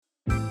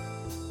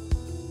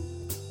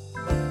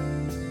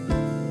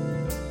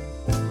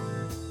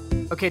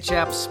Okay,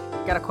 chaps,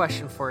 got a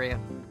question for you.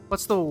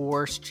 What's the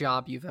worst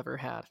job you've ever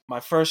had? My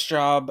first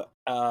job,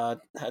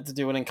 had to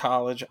do it in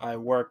college. I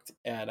worked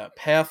at a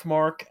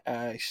Pathmark.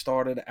 I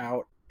started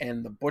out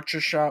in the butcher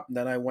shop,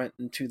 then I went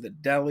into the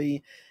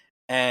deli,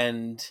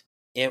 and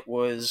it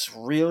was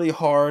really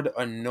hard,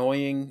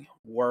 annoying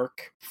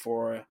work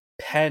for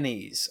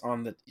pennies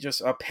on the just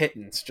a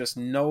pittance, just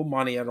no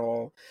money at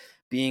all,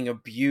 being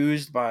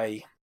abused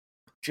by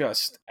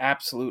just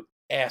absolute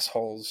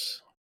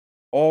assholes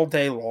all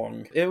day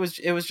long. It was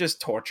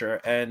just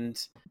torture. And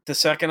the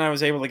second I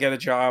was able to get a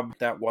job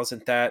that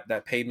wasn't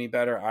that paid me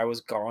better, I was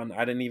gone.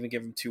 I didn't even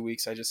give them 2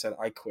 weeks. I just said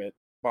I quit.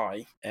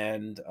 Bye.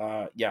 And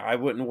yeah, I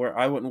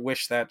wouldn't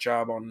wish that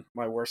job on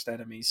my worst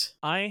enemies.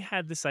 I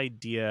had this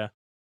idea.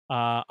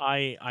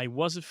 I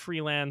was a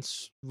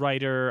freelance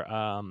writer.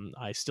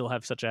 I still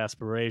have such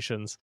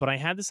aspirations, but I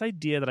had this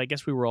idea that I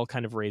guess we were all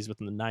kind of raised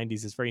with in the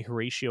 90s, this very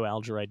Horatio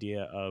Alger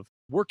idea of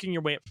working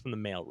your way up from the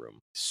mailroom.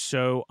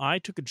 So I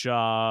took a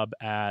job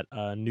at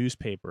a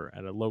newspaper,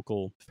 at a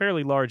local,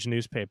 fairly large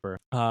newspaper,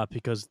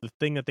 because the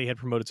thing that they had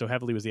promoted so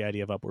heavily was the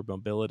idea of upward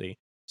mobility.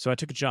 So I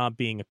took a job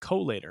being a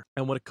collator.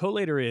 And what a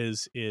collator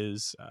is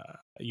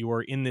you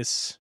are in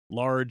this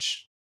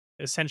large,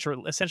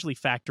 essentially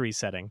factory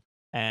setting,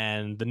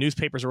 and the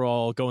newspapers are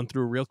all going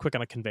through real quick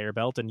on a conveyor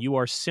belt, and you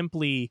are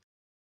simply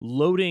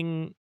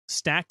loading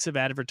stacks of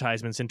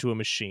advertisements into a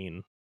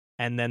machine,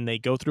 and then they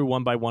go through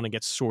one by one and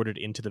get sorted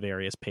into the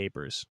various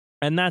papers.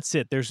 And that's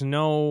it. There's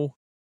no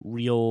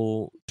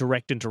real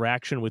direct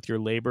interaction with your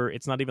labor.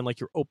 It's not even like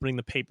you're opening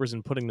the papers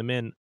and putting them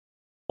in.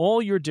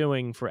 All you're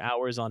doing for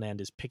hours on end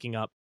is picking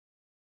up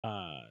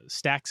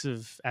stacks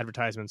of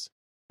advertisements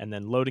and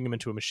then loading them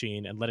into a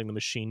machine and letting the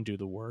machine do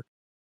the work.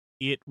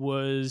 It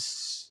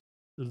was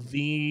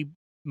the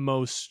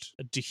most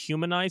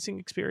dehumanizing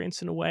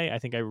experience in a way. I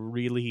think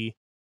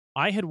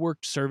I had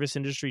worked service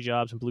industry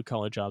jobs and blue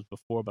collar jobs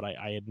before, but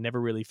I had never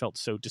really felt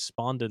so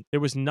despondent.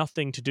 There was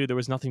nothing to do. There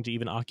was nothing to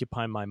even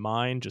occupy my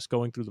mind, just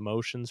going through the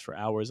motions for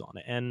hours on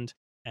end.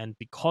 And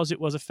because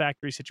it was a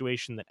factory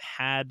situation that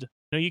had,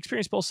 you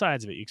experienced both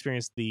sides of it. You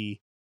experienced the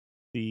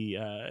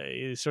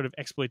sort of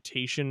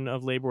exploitation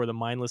of labor or the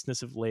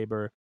mindlessness of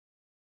labor,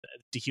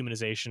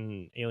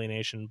 dehumanization,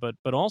 alienation,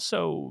 but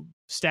also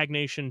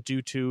stagnation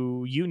due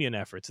to union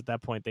efforts. At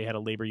that point, they had a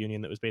labor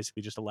union that was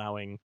basically just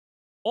allowing,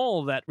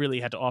 all that really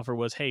had to offer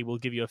was, hey, we'll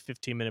give you a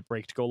 15-minute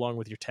break to go along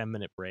with your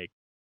 10-minute break.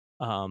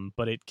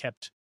 But it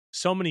kept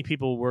so many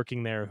people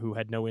working there who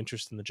had no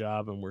interest in the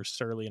job and were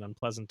surly and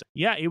unpleasant.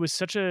 Yeah, it was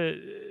such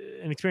an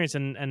experience,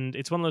 and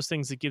it's one of those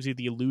things that gives you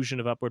the illusion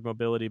of upward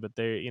mobility, but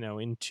there,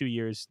 in 2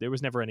 years, there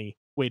was never any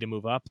way to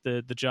move up.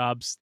 The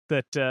jobs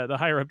that the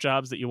higher up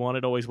jobs that you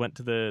wanted always went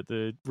to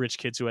the rich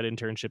kids who had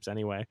internships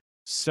anyway.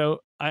 So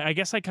I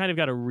guess I kind of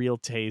got a real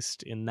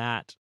taste in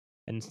that,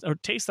 and a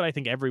taste that I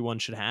think everyone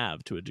should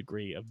have to a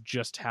degree, of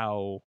just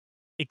how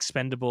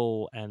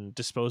expendable and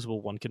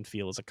disposable one can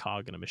feel as a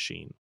cog in a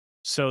machine.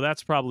 So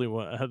that's probably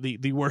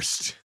the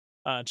worst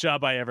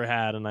job I ever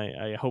had, and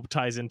I hope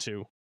ties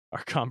into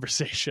our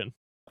conversation.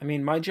 I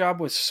mean, my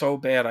job was so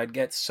bad, I'd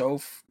get so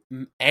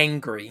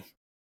angry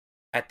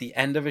at the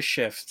end of a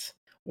shift.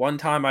 One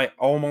time I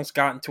almost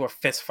got into a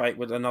fist fight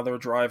with another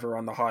driver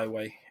on the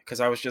highway because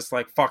I was just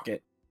like, fuck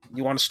it.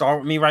 You want to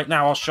start with me right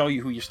now? I'll show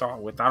you who you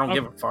start with. I don't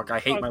give a fuck. I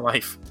hate my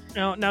life.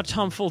 Now,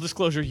 Tom, full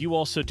disclosure, you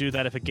also do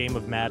that if a game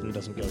of Madden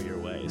doesn't go your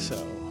way, so...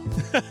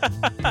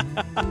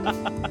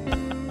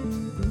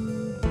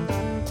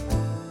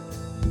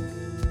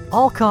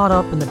 All caught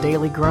up in the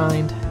daily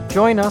grind?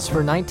 Join us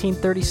for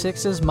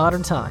 1936's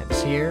Modern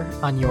Times here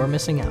on You're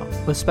Missing Out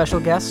with special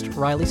guest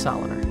Riley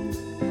Soloner.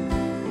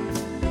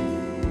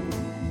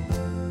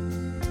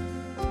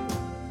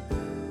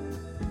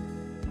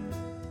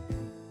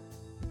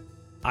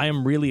 I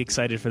am really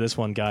excited for this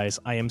one, guys.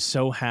 I am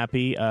so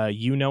happy.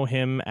 You know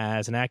him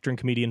as an actor and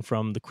comedian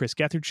from The Chris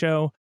Gethard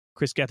Show.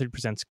 Chris Gethard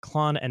presents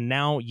Klon, and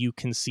now you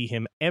can see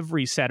him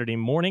every Saturday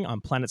morning on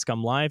Planet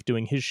Scum Live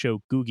doing his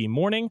show Googie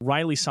Morning.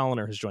 Riley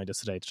Soloner has joined us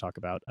today to talk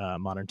about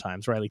Modern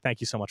Times. Riley,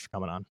 thank you so much for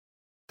coming on.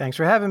 Thanks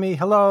for having me.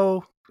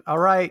 Hello. All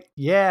right.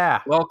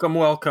 Yeah.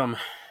 Welcome.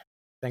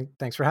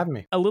 Thanks for having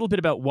me. A little bit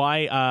about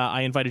why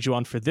I invited you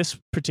on for this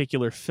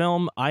particular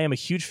film. I am a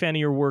huge fan of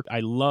your work.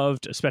 I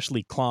loved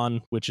especially Klon,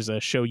 which is a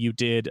show you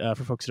did,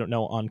 for folks who don't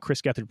know, on Chris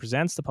Gethard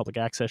Presents, the public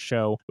access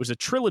show. It was a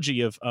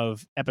trilogy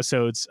of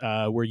episodes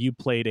where you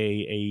played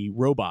a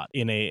robot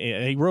in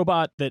a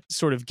robot that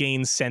sort of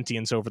gains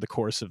sentience over the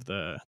course of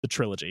the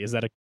trilogy. Is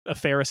that a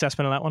fair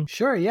assessment of that one?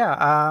 Sure,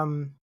 yeah.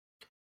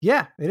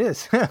 Yeah, it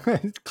is.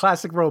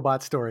 Classic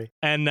robot story.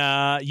 And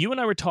you and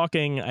I were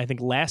talking, I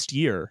think, last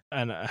year,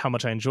 and how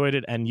much I enjoyed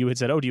it. And you had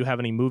said, "Oh, do you have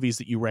any movies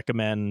that you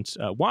recommend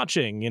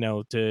watching,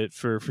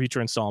 for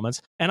future installments?"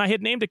 And I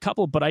had named a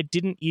couple, but I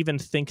didn't even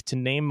think to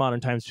name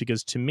Modern Times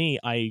because, to me,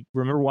 I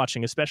remember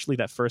watching especially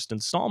that first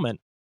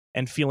installment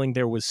and feeling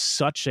there was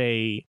such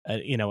a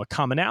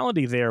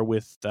commonality there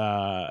with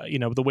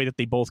the way that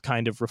they both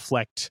kind of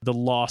reflect the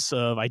loss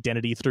of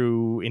identity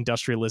through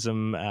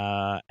industrialism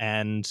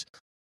and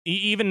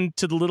even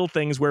to the little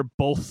things where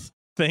both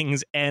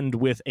things end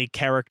with a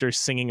character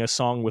singing a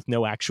song with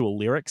no actual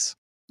lyrics.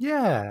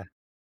 Yeah.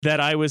 That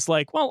I was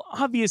like, well,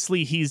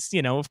 obviously he's,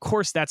 of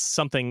course that's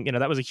something,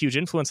 that was a huge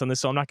influence on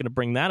this, so I'm not going to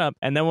bring that up.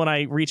 And then when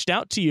I reached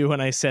out to you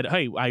and I said,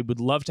 hey, I would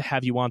love to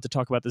have you on to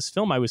talk about this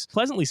film, I was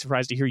pleasantly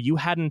surprised to hear you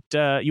had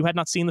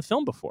not seen the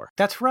film before.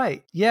 That's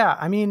right. Yeah.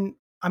 I mean,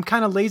 I'm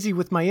kind of lazy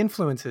with my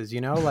influences,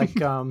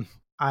 like,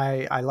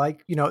 I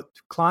like,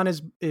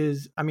 Klon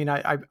is, I mean,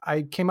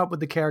 I came up with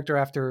the character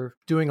after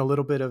doing a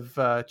little bit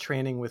of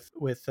training with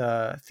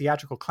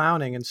theatrical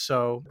clowning. And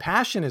so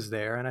passion is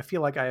there. And I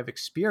feel like I have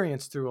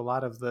experience through a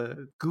lot of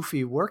the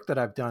goofy work that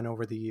I've done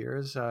over the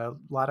years, a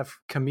lot of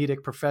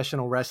comedic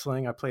professional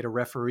wrestling. I played a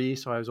referee,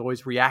 so I was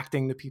always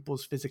reacting to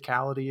people's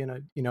physicality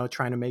and,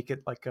 trying to make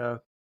it like a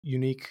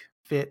unique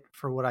fit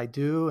for what I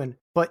do.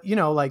 But,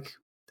 like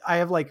I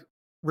have like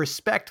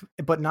respect,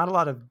 but not a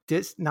lot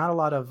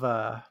of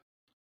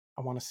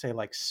I want to say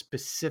like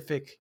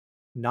specific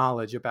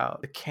knowledge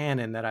about the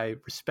canon that I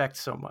respect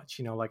so much.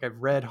 Like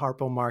I've read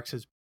Harpo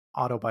Marx's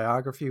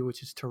autobiography,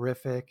 which is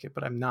terrific,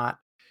 but I'm not,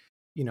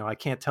 I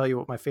can't tell you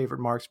what my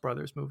favorite Marx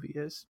Brothers movie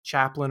is.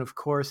 Chaplin, of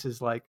course,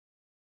 is like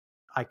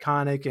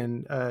iconic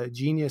and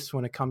genius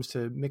when it comes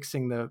to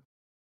mixing the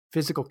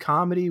physical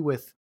comedy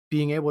with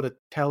being able to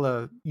tell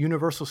a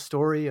universal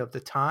story of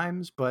the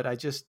times. But I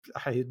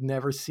had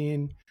never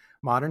seen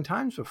modern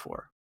times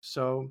before.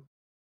 So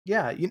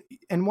yeah.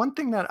 And one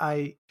thing that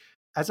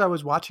as I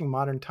was watching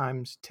Modern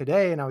Times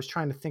today, and I was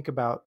trying to think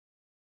about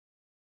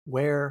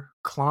where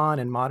Klon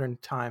and Modern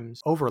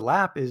Times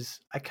overlap, is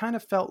I kind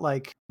of felt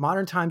like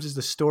Modern Times is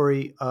the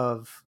story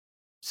of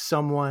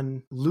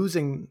someone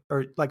losing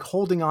or like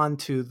holding on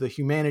to the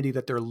humanity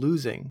that they're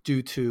losing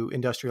due to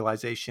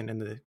industrialization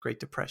and the Great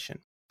Depression.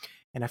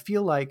 And I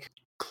feel like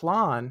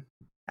Klon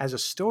as a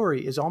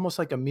story is almost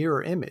like a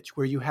mirror image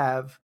where you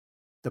have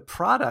the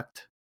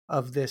product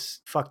of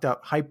this fucked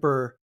up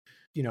hyper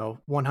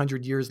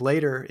 100 years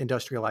later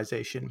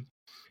industrialization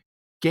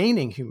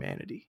gaining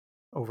humanity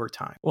over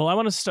time. Well, I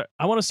want to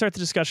start the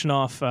discussion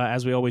off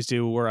as we always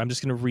do, where I'm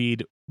just going to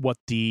read what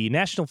the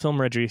National Film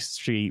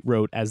Registry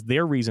wrote as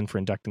their reason for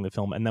inducting the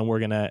film, and then we're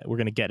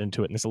gonna get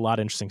into it. And there's a lot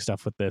of interesting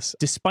stuff with this.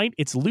 Despite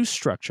its loose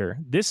structure,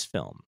 this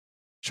film,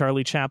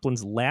 Charlie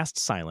Chaplin's Last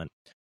Silent,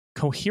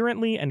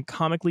 coherently and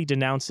comically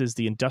denounces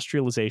the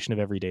industrialization of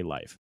everyday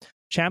life.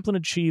 Chaplin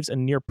achieves a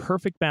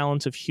near-perfect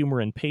balance of humor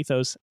and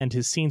pathos, and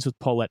his scenes with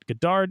Paulette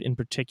Goddard, in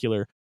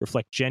particular,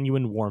 reflect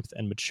genuine warmth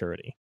and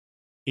maturity.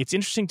 It's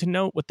interesting to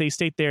note what they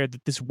state there,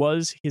 that this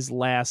was his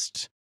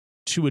last,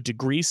 to a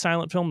degree,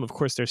 silent film. Of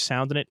course, there's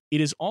sound in it.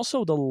 It is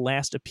also the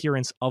last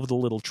appearance of the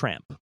Little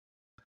Tramp.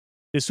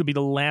 This would be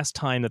the last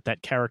time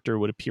that character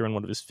would appear in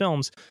one of his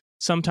films.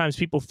 Sometimes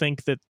people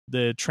think that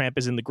the tramp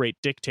is in The Great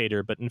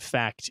Dictator, but in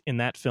fact, in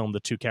that film,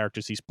 the two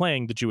characters he's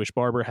playing, the Jewish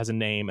barber has a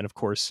name, and of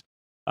course,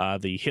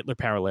 the Hitler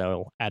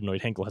parallel,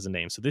 Adenoid Henkel, has a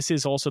name. So this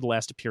is also the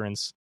last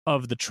appearance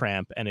of the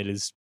tramp, and it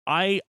is,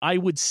 I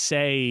would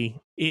say,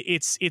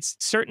 it's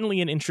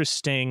certainly an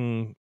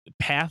interesting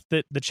path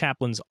that the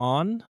Chaplin's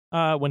on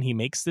when he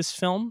makes this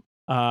film.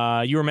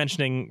 You were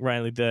mentioning,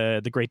 Riley,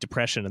 the Great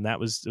Depression, and it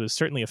was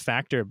certainly a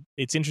factor.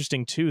 It's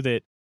interesting, too,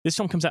 that this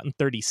film comes out in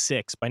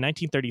 1936. By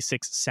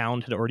 1936,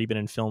 sound had already been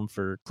in film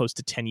for close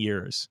to 10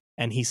 years,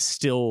 and he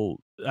still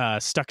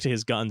stuck to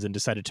his guns and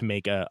decided to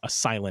make a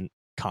silent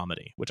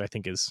comedy, which I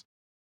think is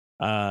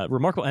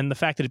remarkable. And the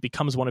fact that it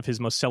becomes one of his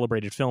most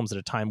celebrated films at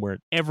a time where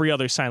every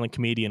other silent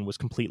comedian was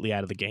completely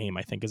out of the game,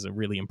 I think is a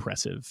really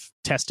impressive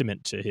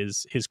testament to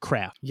his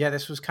craft. Yeah,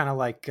 this was kind of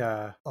like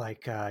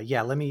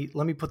let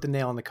me put the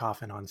nail in the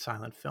coffin on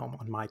silent film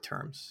on my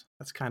terms.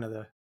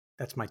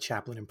 That's my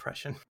Chaplin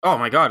impression. Oh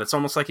my God, it's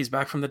almost like he's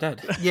back from the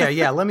dead.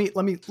 Yeah. Let me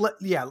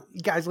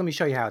guys, let me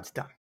show you how it's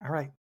done. All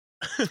right.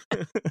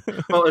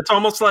 Well, it's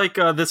almost like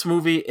this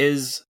movie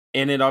is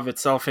in and of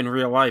itself in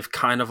real life,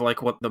 kind of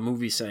like what the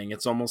movie's saying.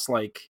 It's almost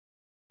like,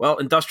 well,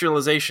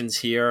 industrialization's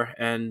here,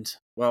 and,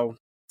 well,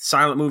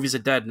 silent movies are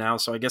dead now,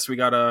 so I guess we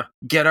gotta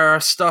get our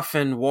stuff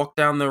and walk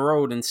down the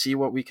road and see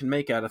what we can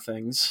make out of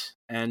things.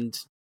 And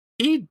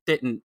he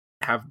didn't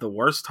have the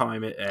worst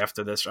time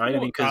after this, right? I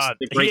mean, because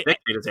The Great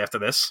Dictator's after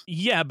this.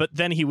 Yeah, but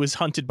then he was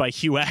hunted by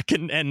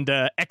HUAC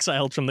and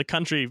exiled from the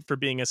country for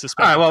being a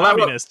suspected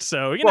communist.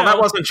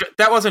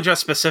 That wasn't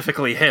just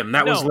specifically him.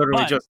 That was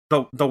literally just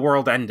the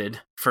world ended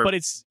for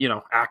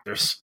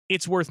actors.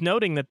 It's worth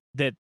noting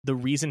that the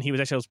reason he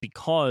was exiled was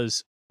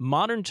because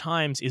Modern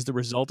Times is the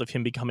result of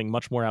him becoming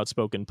much more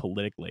outspoken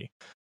politically.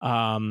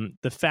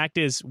 The fact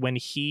is,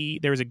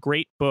 there was a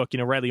great book,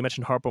 Riley, you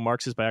mentioned Harpo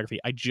Marx's biography.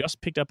 I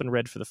just picked up and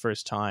read for the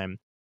first time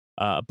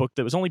a book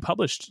that was only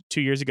published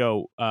 2 years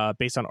ago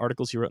based on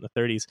articles he wrote in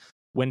the 1930s,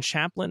 when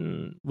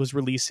Chaplin was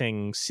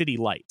releasing City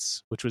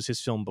Lights, which was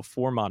his film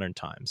before Modern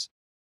Times.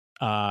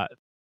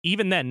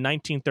 Even then,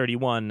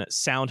 1931,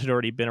 sound had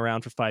already been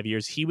around for 5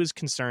 years. He was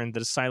concerned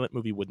that a silent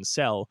movie wouldn't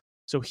sell,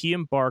 so he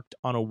embarked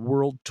on a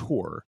world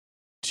tour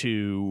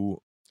to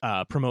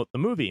promote the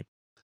movie.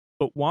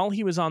 But while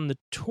he was on the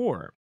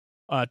tour,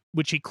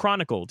 which he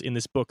chronicled in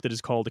this book that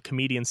is called A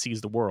Comedian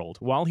Sees the World,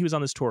 while he was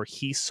on this tour,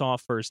 he saw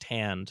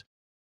firsthand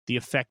the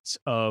effects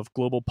of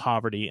global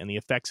poverty and the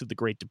effects of the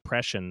Great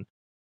Depression,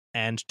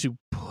 and to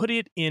put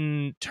it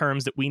in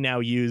terms that we now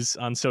use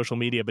on social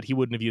media, but he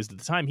wouldn't have used at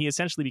the time, he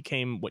essentially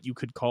became what you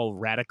could call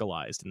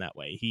radicalized in that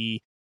way.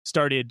 He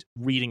started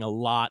reading a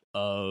lot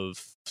of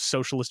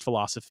socialist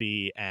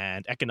philosophy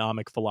and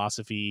economic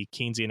philosophy,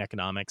 Keynesian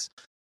economics,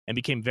 and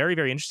became very,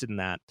 very interested in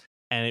that.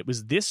 And it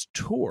was this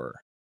tour,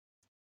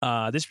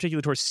 this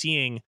particular tour,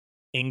 seeing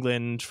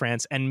England,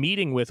 France, and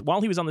meeting with,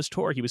 while he was on this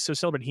tour, he was so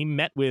celebrated. He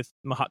met with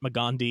Mahatma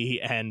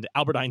Gandhi and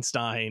Albert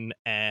Einstein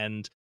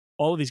and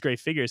all of these great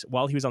figures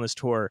while he was on this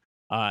tour.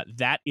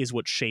 That is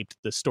what shaped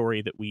the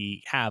story that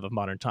we have of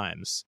modern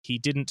times. He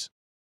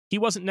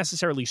wasn't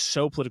necessarily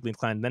so politically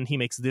inclined. Then he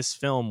makes this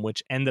film,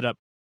 which ended up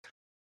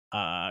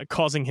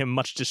causing him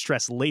much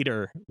distress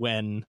later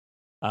when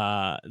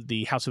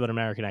the House of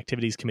Un-American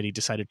Activities Committee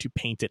decided to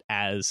paint it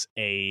as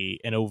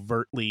an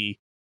overtly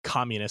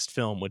communist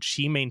film, which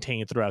he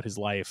maintained throughout his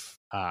life.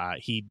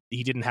 He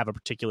didn't have a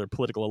particular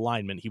political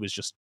alignment. He was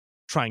just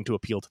trying to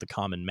appeal to the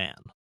common man.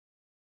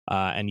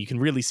 And you can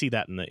really see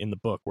that in the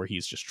book, where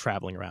he's just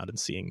traveling around and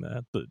seeing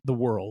the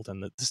world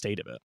and the state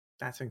of it.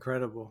 That's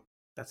incredible.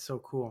 That's so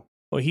cool.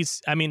 Well,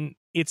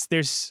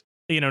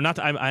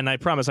 and I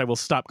promise I will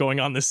stop going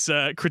on this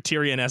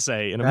Criterion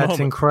essay in a moment.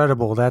 That's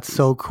incredible. That's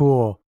so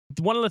cool.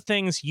 One of the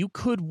things, you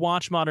could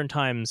watch Modern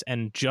Times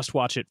and just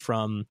watch it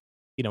from,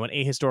 an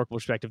ahistorical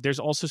perspective. There's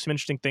also some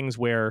interesting things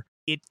where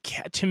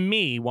to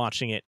me,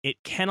 watching it, it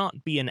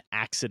cannot be an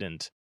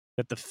accident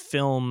that the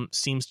film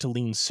seems to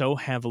lean so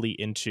heavily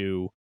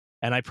into,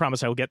 and I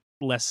promise I will get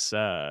less,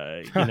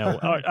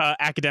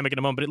 academic in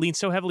a moment, but it leans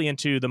so heavily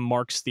into the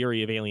Marx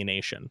theory of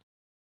alienation,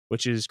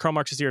 which is Karl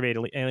Marx's theory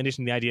of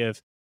alienation, the idea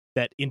of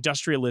that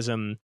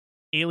industrialism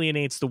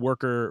alienates the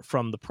worker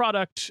from the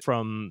product,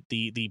 from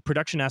the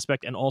production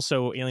aspect, and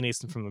also alienates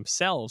them from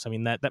themselves. I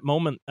mean, that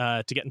moment,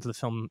 to get into the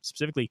film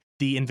specifically,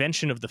 the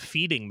invention of the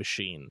feeding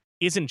machine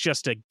isn't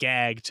just a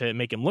gag to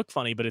make him look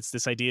funny, but it's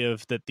this idea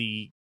of that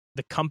the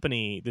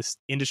company, this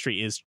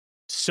industry, is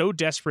so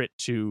desperate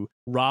to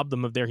rob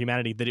them of their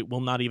humanity that it will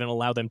not even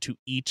allow them to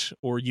eat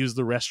or use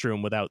the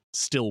restroom without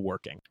still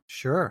working.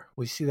 Sure.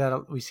 We see that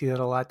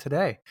a lot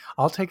today.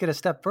 I'll take it a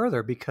step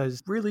further,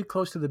 because really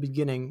close to the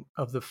beginning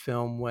of the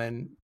film,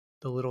 when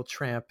the little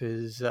tramp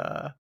is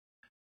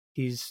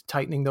he's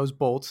tightening those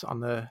bolts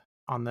on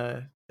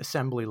the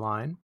assembly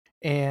line,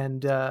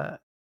 and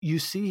you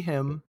see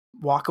him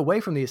walk away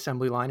from the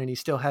assembly line, and he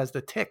still has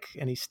the tick,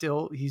 and he's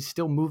still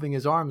moving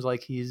his arms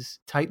like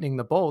he's tightening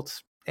the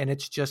bolts. And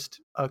it's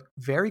just a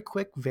very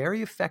quick,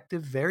 very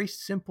effective, very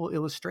simple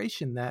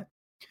illustration that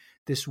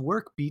this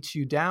work beats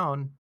you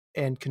down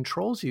and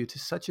controls you to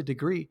such a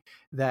degree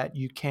that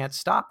you can't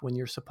stop when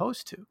you're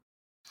supposed to.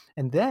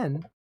 And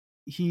then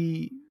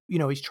he's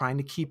trying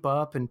to keep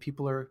up, and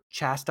people are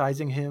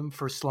chastising him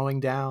for slowing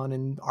down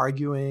and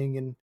arguing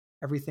and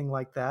everything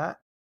like that.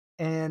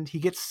 And he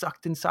gets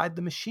sucked inside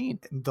the machine.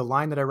 The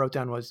line that I wrote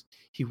down was,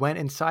 he went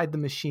inside the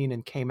machine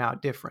and came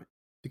out different,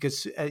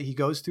 because he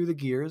goes through the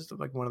gears,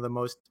 like one of the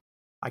most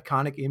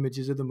iconic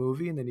images of the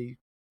movie. And then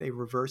they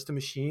reverse the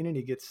machine, and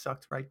he gets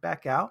sucked right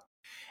back out.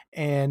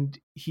 And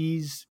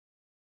he's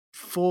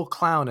full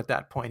clown at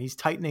that point. He's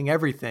tightening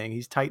everything.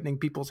 He's tightening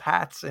people's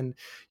hats and,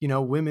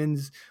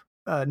 women's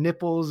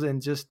nipples,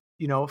 and just,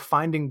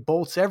 finding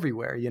bolts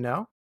everywhere,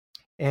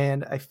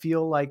 And I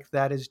feel like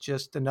that is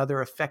just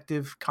another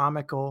effective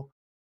comical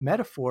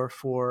metaphor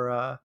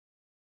for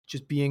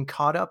just being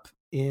caught up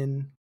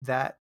in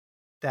that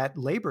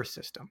labor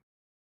system,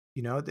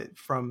 that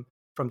from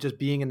just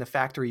being in the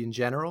factory in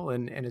general,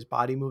 and his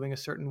body moving a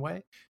certain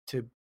way,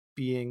 to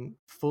being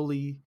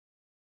fully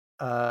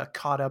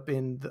caught up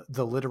in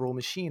the literal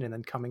machine, and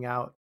then coming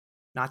out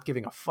not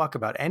giving a fuck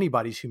about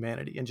anybody's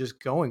humanity and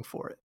just going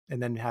for it,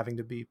 and then having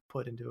to be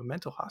put into a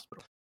mental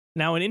hospital.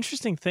 Now, an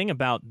interesting thing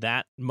about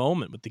that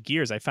moment with the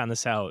gears, I found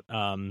this out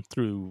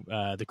through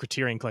the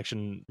Criterion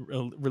Collection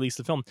release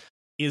of the film,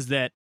 is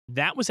that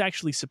was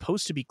actually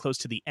supposed to be close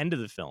to the end of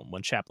the film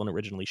when Chaplin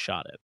originally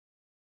shot it.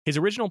 His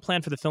original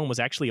plan for the film was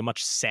actually a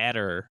much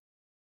sadder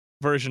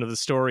version of the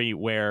story,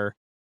 where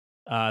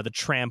the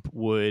tramp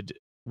would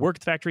work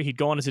at the factory, he'd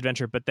go on his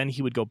adventure, but then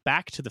he would go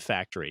back to the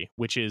factory,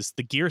 which is,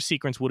 the gear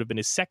sequence would have been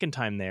his second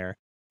time there.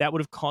 That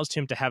would have caused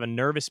him to have a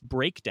nervous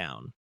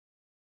breakdown.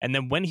 And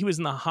then when he was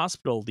in the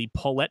hospital, the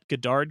Paulette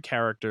Goddard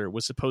character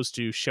was supposed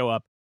to show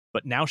up,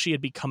 but now she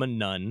had become a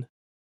nun,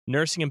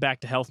 nursing him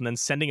back to health, and then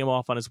sending him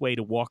off on his way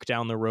to walk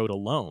down the road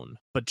alone.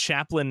 But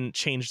Chaplin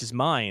changed his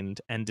mind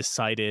and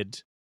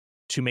decided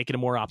to make it a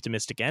more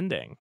optimistic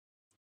ending,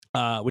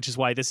 which is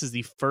why this is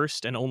the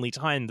first and only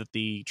time that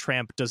the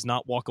tramp does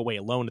not walk away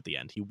alone at the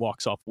end. He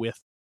walks off with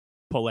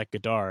Paulette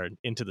Goddard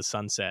into the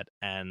sunset,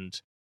 and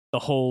the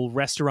whole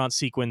restaurant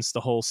sequence,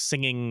 the whole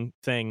singing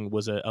thing,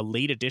 was a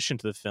late addition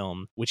to the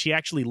film, which he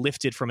actually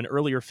lifted from an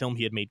earlier film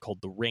he had made called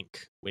The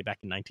Rink way back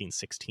in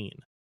 1916.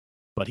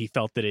 But he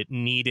felt that it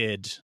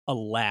needed a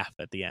laugh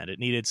at the end. It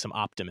needed some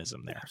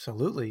optimism there.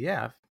 Absolutely,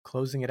 yeah.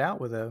 Closing it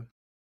out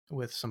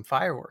with some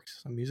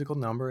fireworks, a musical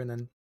number, and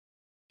then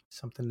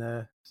something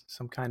to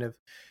some kind of,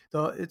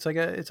 though it's like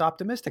it's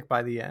optimistic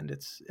by the end.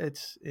 It's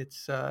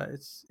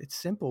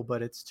simple,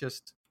 but it's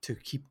just to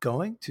keep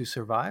going, to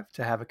survive,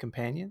 to have a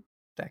companion,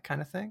 that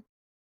kind of thing.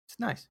 It's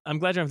nice. I'm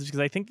glad you're on this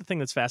because I think the thing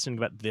that's fascinating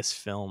about this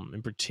film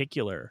in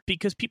particular,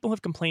 because people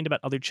have complained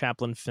about other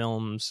Chaplin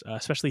films,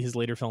 especially his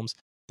later films,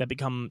 that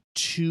become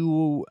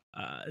too,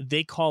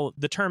 they call,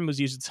 the term was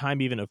used at the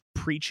time even of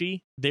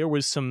preachy. There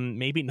was some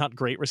maybe not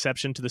great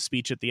reception to the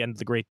speech at the end of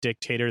The Great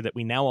Dictator that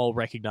we now all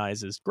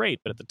recognize as great,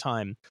 but at the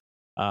time,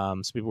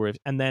 some people were,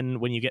 and then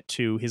when you get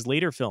to his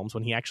later films,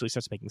 when he actually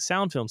starts making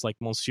sound films like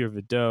Monsieur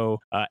Vidot,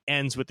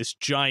 ends with this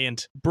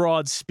giant,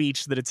 broad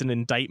speech that it's an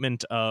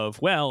indictment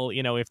of, well,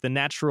 you know, if the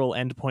natural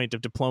endpoint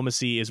of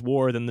diplomacy is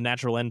war, then the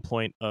natural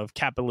endpoint of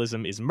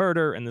capitalism is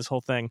murder, and this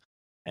whole thing.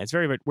 And it's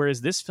very, very,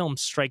 whereas this film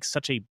strikes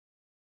such a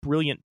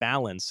brilliant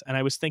balance. And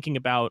I was thinking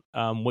about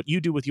what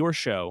you do with your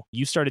show.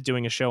 You started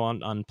doing a show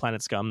on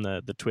Planet Scum,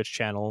 the Twitch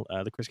channel,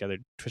 the Chris Gather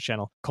Twitch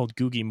channel, called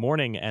Googie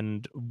Morning.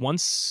 And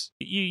once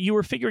you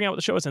were figuring out what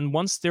the show was, and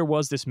once there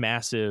was this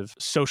massive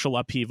social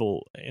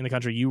upheaval in the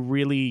country, you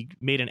really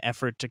made an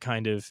effort to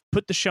kind of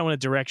put the show in a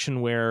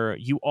direction where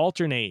you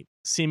alternate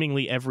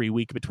seemingly every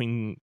week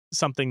between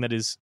something that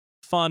is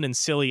fun and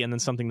silly and then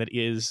something that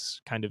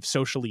is kind of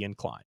socially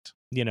inclined.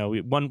 You know,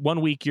 one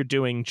week you're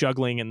doing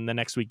juggling and the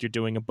next week you're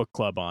doing a book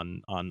club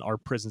on Our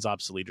Prison's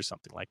Obsolete or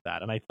something like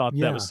that. And I thought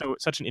that was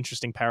such an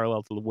interesting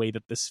parallel to the way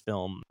that this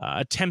film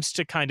attempts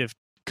to kind of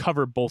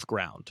cover both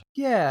ground.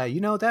 Yeah,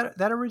 you know, that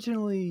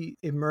originally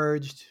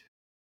emerged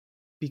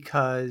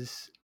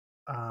because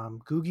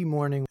Googie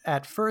Morning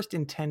at first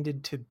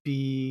intended to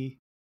be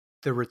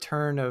the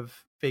return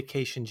of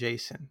Vacation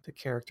Jason, the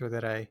character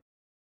that I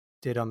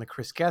did on the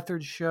Chris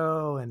Gethard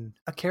show, and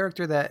a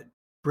character that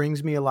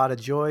brings me a lot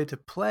of joy to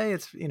play.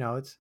 It's, you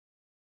know,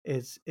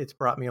 it's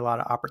brought me a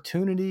lot of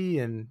opportunity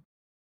and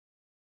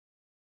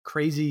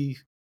crazy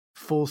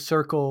full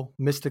circle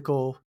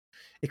mystical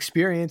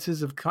experiences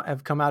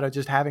have come out of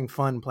just having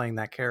fun playing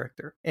that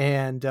character.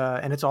 And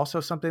it's also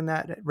something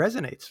that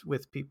resonates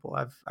with people.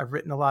 I've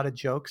written a lot of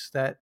jokes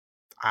that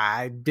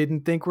I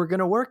didn't think were going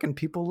to work and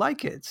people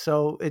like it.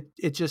 So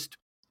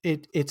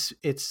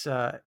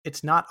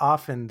it's not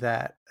often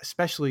that,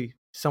 especially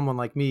someone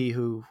like me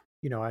who,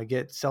 you know, I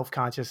get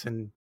self-conscious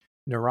and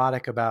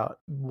neurotic about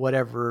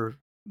whatever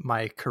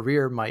my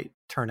career might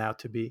turn out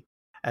to be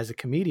as a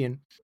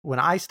comedian. When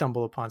I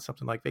stumble upon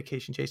something like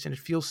Vacation Jason, it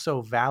feels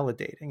so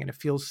validating and it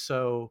feels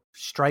so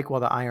strike while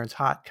the iron's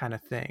hot kind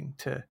of thing,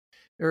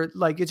 or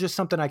like it's just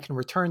something I can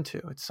return to.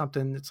 It's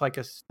something that's like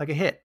a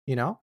hit, you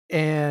know?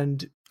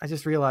 And I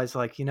just realized,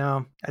 like, you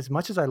know, as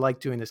much as I like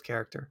doing this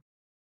character,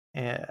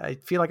 I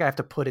feel like I have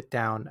to put it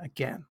down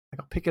again. Like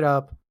I'll pick it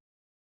up,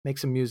 make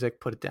some music,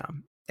 put it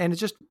down. And it's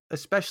just,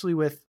 especially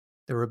with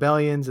the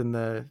rebellions and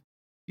the,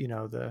 you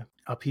know, the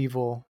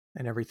upheaval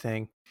and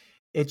everything,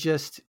 it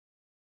just,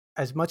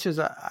 as much as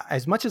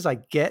I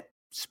get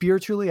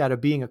spiritually out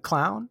of being a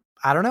clown,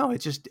 I don't know. It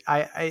just,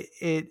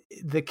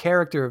 the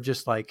character of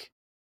just like,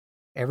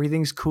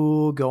 everything's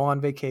cool, go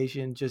on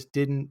vacation, just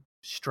didn't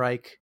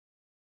strike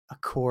a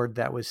chord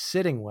that was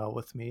sitting well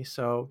with me.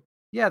 So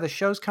yeah, the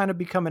show's kind of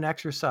become an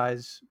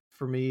exercise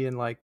for me in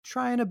like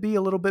trying to be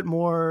a little bit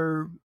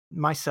more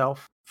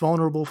myself,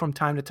 vulnerable from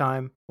time to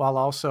time, while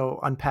also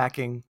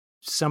unpacking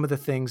some of the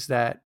things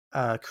that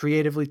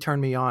creatively turn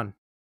me on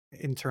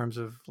in terms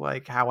of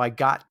like how I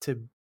got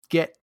to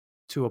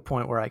a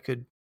point where I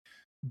could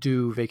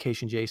do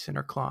Vacation Jason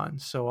or Klon.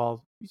 So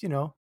I'll, you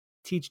know,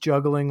 teach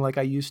juggling like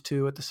I used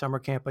to at the summer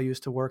camp I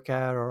used to work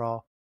at, or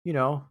I'll, you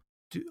know,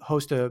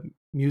 host a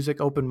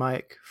music open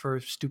mic for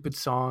stupid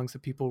songs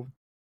that people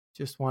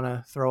just want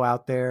to throw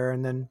out there.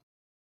 And then,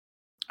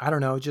 I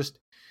don't know, just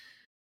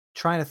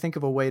trying to think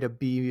of a way to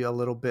be a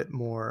little bit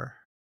more,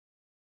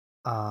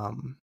 I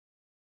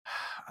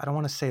don't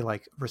want to say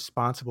like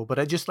responsible, but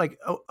I just like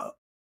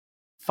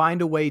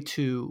find a way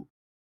to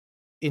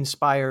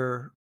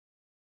inspire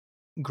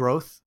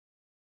growth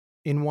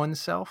in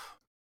oneself,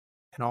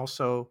 and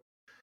also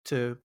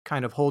to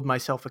kind of hold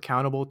myself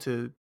accountable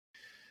to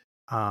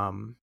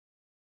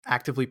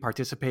actively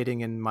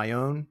participating in my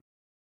own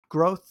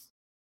growth.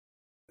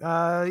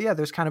 Yeah,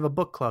 there's kind of a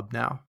book club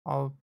now.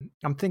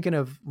 I'm thinking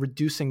of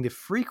reducing the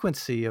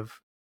frequency of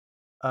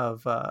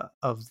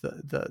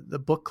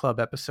the book club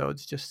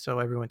episodes, just so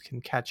everyone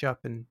can catch up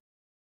and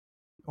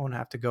won't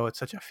have to go at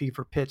such a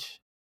fever pitch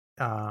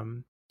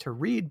to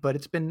read. But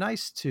it's been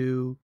nice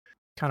to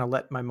kind of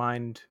let my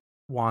mind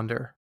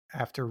wander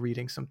after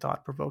reading some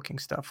thought-provoking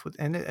stuff.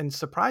 And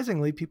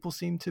surprisingly, people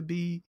seem to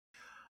be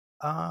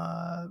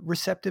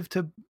receptive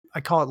to,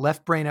 I call it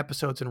left brain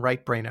episodes and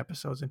right brain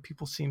episodes, and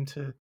people seem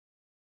to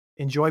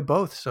enjoy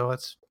both. So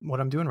that's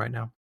what I'm doing right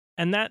now.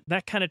 And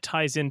that kind of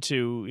ties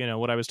into, you know,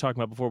 what I was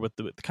talking about before with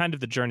the kind of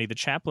the journey that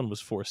Chaplin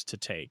was forced to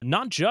take,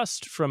 not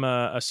just from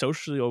a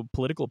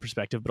socio-political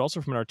perspective, but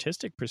also from an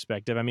artistic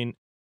perspective. I mean,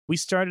 we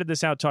started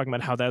this out talking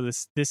about how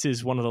this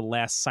is one of the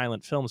last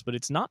silent films, but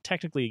it's not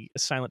technically a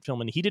silent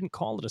film, and he didn't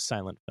call it a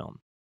silent film.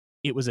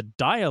 It was a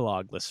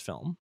dialogueless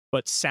film.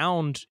 but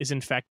sound is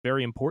in fact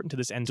very important to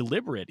this and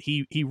deliberate.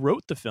 He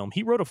wrote the film.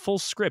 He wrote a full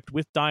script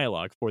with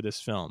dialogue for this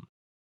film.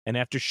 And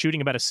after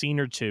shooting about a scene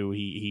or two,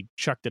 he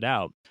chucked it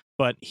out.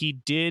 But he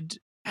did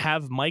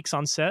have mics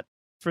on set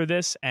for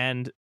this,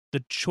 and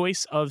the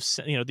choice of,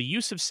 the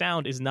use of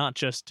sound is not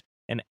just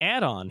an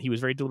add-on. He was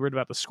very deliberate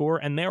about the score,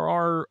 and there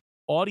are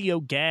audio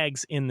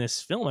gags in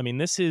this film. I mean,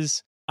 this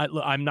is,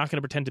 I'm not going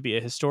to pretend to be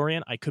a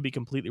historian. I could be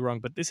completely wrong,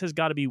 but this has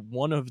got to be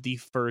one of the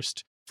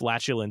first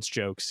flatulence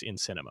jokes in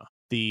cinema.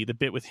 The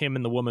bit with him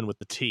and the woman with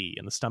the tea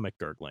and the stomach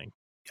gurgling.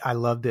 I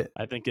loved it.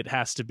 I think it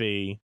has to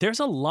be.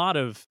 There's a lot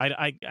of,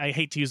 I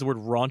hate to use the word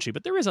raunchy,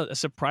 but there is a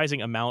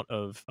surprising amount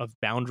of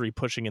boundary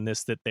pushing in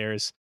this, that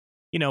there's,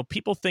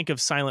 people think of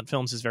silent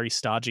films as very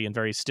stodgy and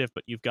very stiff,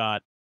 but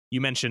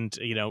you mentioned,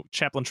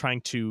 Chaplin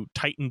trying to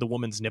tighten the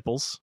woman's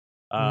nipples.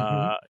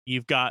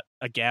 You've got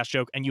a gas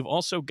joke, and you've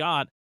also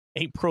got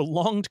a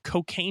prolonged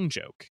cocaine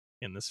joke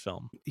in this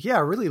film. Yeah,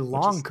 a really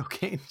long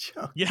cocaine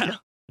joke. Yeah.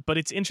 But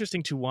it's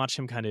interesting to watch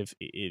him kind of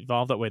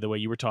evolve that way, the way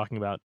you were talking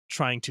about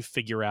trying to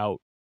figure out.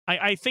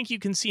 I think you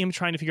can see him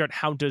trying to figure out,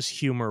 how does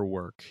humor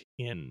work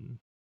in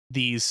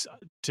these,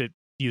 to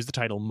use the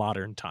title,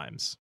 modern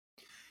times.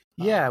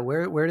 Yeah,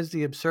 where does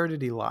the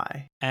absurdity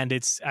lie? And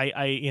it's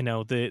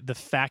the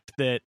fact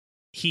that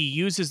he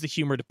uses the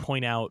humor to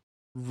point out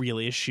real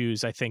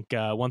issues. I think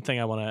one thing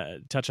I want to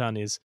touch on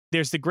is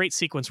there's the great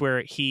sequence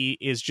where he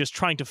is just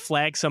trying to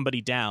flag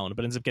somebody down,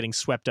 but ends up getting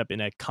swept up in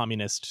a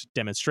communist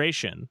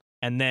demonstration.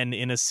 And then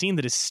in a scene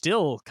that is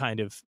still kind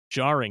of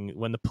jarring,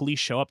 when the police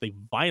show up, they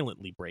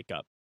violently break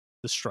up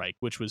the strike,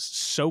 which was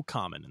so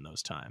common in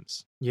those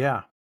times.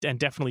 Yeah. And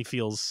definitely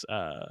feels,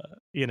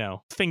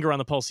 finger on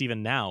the pulse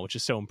even now, which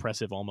is so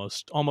impressive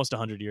almost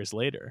 100 years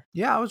later.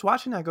 Yeah, I was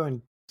watching that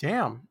going,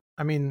 damn.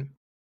 I mean,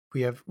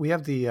 we have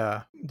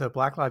the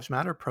Black Lives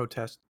Matter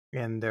protest,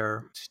 and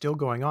they're still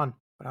going on.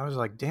 But I was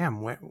like,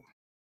 damn,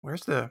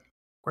 where's the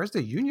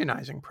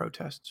unionizing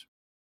protests?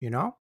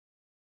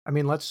 I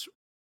mean, let's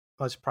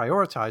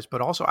prioritize.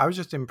 But also, I was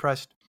just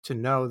impressed to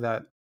know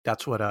that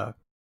that's what a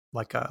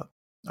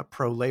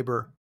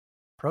pro-labor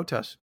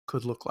protest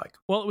could look like.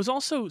 Well, it was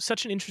also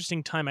such an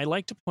interesting time. I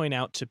like to point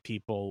out to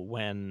people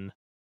when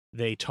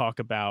they talk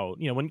about,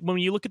 when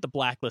you look at the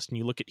blacklist and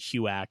you look at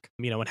HUAC,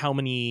 and how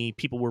many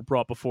people were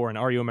brought before, and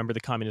are you a member of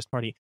the Communist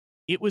Party?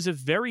 It was a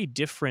very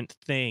different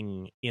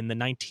thing in the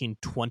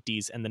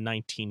 1920s and the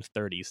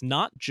 1930s,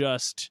 not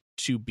just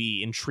to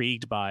be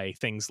intrigued by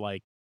things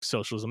like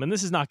socialism. And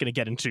this is not going to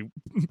get into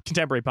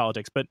contemporary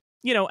politics, but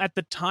at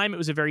the time it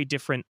was a very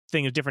different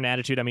thing, a different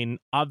attitude. I mean,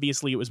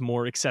 obviously it was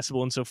more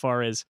accessible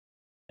insofar as,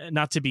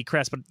 not to be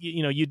crass, but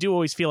you do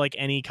always feel like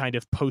any kind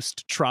of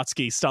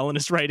post-Trotsky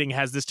Stalinist writing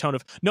has this tone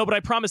of, no, but I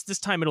promise this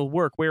time it'll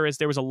work. Whereas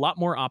there was a lot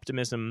more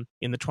optimism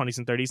in the 20s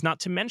and 30s, not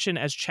to mention,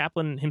 as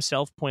Chaplin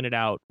himself pointed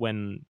out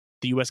when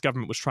the US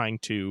government was trying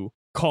to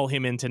call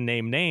him in to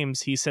name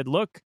names, he said,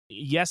 look,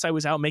 yes, I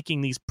was out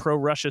making these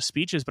pro-Russia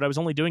speeches, but I was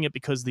only doing it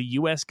because the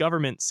US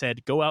government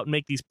said, go out and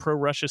make these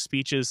pro-Russia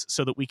speeches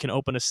so that we can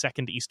open a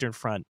second Eastern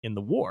Front in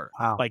the war.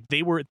 Wow. Like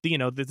they were,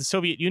 the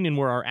Soviet Union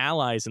were our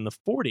allies in the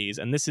 40s.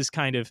 And this is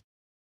kind of,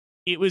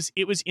 it was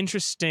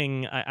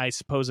interesting, I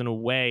suppose, in a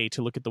way,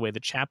 to look at the way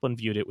that Chaplin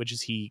viewed it, which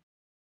is he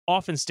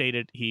often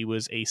stated he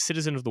was a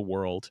citizen of the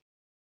world,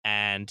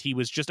 and he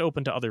was just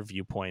open to other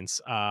viewpoints.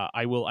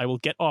 I will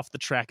get off the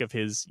track of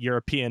his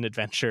European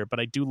adventure, but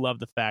I do love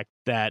the fact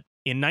that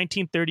in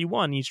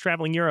 1931, he's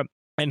traveling Europe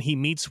and he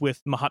meets with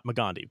Mahatma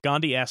Gandhi.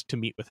 Gandhi asked to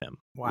meet with him,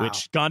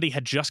 which Gandhi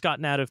had just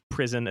gotten out of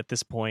prison at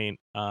this point.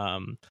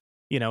 Chaplin's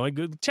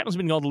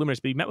been all the luminaries,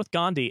 but he met with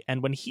Gandhi.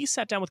 And when he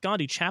sat down with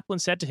Gandhi, Chaplin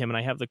said to him, and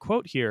I have the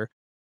quote here,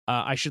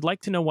 I should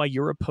like to know why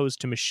you're opposed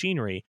to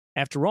machinery.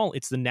 After all,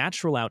 it's the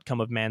natural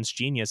outcome of man's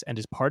genius and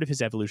is part of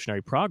his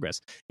evolutionary progress.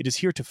 It is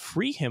here to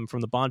free him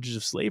from the bondage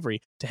of slavery,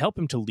 to help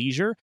him to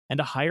leisure and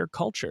a higher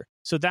culture.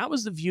 So that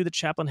was the view that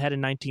Chaplin had in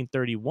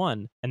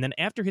 1931. And then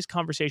after his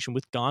conversation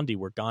with Gandhi,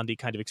 where Gandhi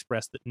kind of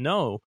expressed that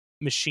no,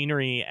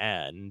 machinery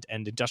and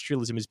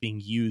industrialism is being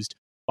used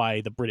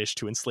by the British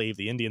to enslave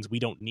the Indians. We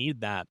don't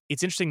need that.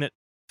 It's interesting that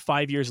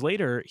 5 years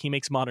later, he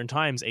makes Modern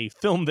Times, a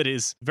film that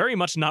is very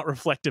much not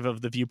reflective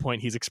of the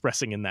viewpoint he's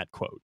expressing in that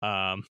quote.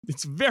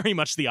 It's very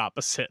much the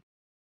opposite.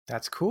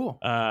 That's cool.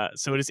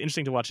 So it is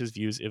interesting to watch his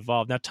views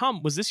evolve. Now,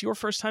 Tom, was this your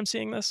first time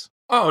seeing this?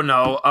 Oh,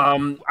 no.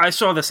 I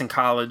saw this in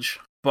college,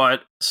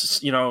 but,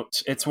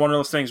 it's one of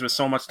those things where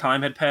so much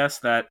time had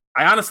passed that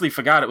I honestly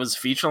forgot it was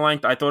feature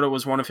length. I thought it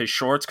was one of his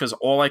shorts because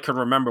all I could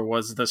remember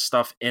was the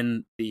stuff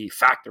in the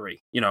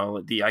factory,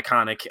 the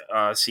iconic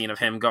scene of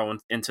him going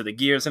into the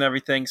gears and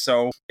everything.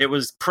 So it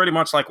was pretty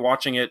much like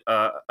watching it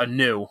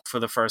anew for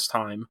the first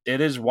time. It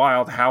is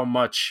wild how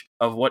much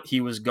of what he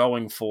was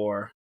going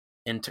for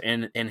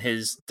in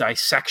his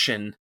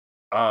dissection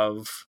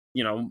of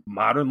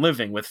modern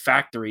living with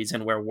factories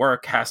and where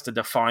work has to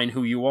define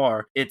who you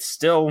are. It's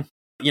still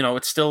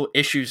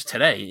issues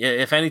today.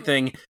 If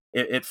anything,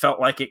 it felt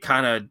like it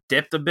kind of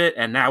dipped a bit,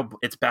 and now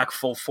it's back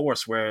full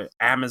force where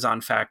Amazon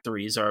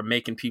factories are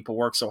making people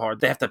work so hard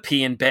they have to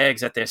pee in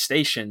bags at their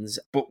stations.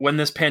 But when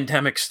this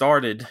pandemic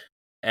started,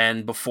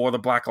 and before the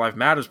Black Lives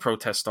Matters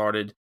protest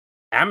started,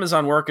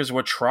 Amazon workers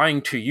were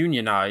trying to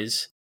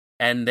unionize,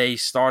 and they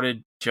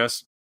started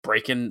just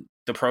breaking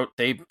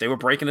they were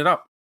breaking it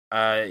up.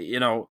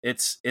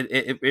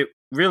 It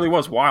really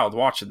was wild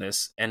watching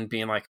this and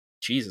being like,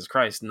 Jesus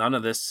Christ, none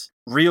of this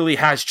really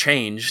has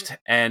changed,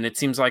 and it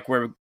seems like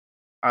we're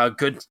a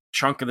good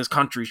chunk of this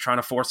country is trying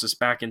to force us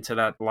back into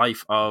that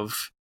life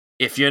of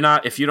if you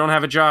don't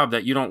have a job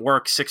that you don't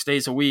work 6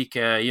 days a week,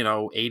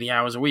 80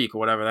 hours a week or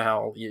whatever the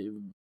hell,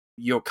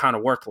 you're kind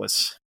of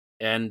worthless.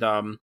 And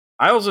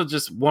I also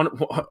just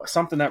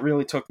something that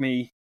really took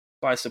me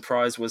by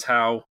surprise was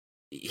how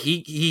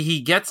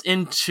he gets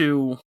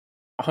into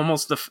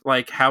almost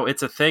like how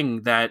it's a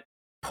thing that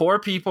poor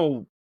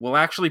people will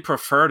actually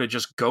prefer to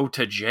just go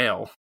to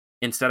jail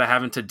instead of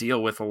having to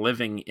deal with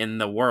living in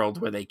the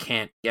world where they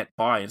can't get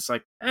by. It's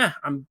like, I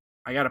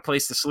got a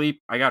place to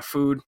sleep, I got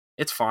food,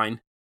 it's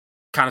fine.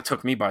 Kind of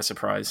took me by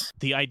surprise.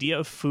 The idea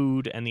of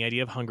food and the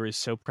idea of hunger is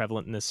so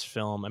prevalent in this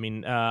film. I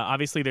mean,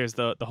 obviously there's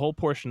the whole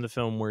portion of the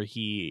film where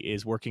he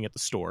is working at the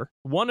store.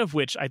 One of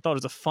which I thought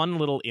was a fun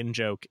little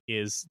in-joke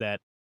is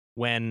that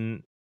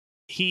when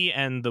he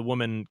and the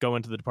woman go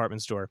into the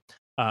department store,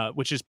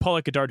 which is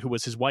Paula Goddard, who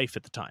was his wife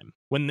at the time.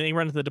 When they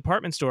run to the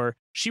department store,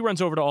 she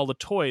runs over to all the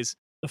toys.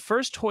 The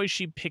first toy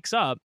she picks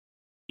up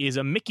is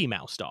a Mickey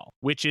Mouse doll,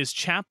 which is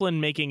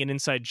Chaplin making an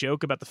inside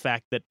joke about the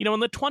fact that, in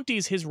the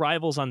 20s, his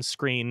rivals on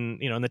screen,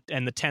 and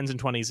the 10s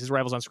and 20s, his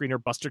rivals on screen are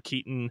Buster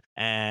Keaton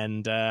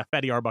and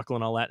Fatty Arbuckle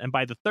and all that. And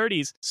by the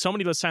 30s, so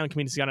many of those silent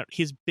comedians got out.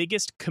 His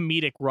biggest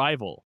comedic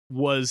rival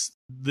was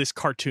this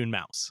cartoon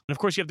mouse. And of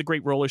course, you have the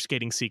great roller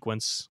skating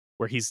sequence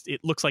where it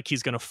looks like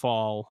he's going to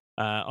fall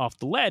off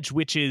the ledge,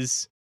 which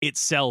is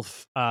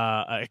itself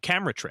a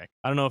camera trick.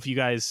 I don't know if you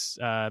guys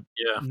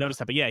noticed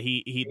that, but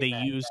he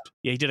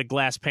did a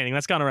glass painting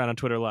that's gone around on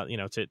Twitter a lot,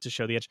 to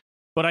show the edge.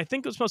 But I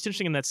think what's most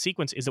interesting in that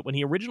sequence is that when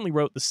he originally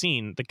wrote the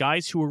scene, the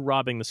guys who were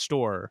robbing the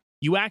store,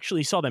 you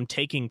actually saw them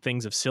taking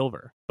things of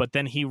silver, but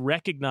then he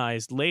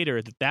recognized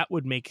later that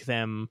would make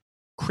them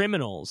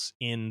criminals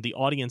in the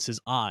audience's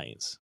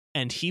eyes,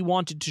 and he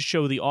wanted to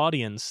show the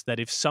audience that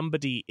if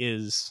somebody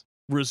is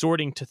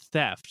resorting to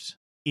theft,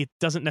 it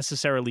doesn't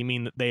necessarily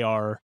mean that they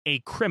are a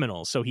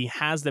criminal. So he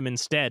has them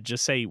instead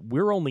just say,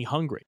 we're only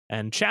hungry.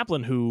 And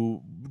Chaplin,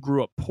 who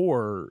grew up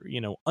poor,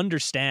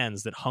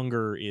 understands that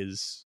hunger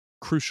is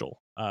crucial,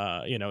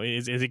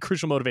 is a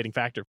crucial motivating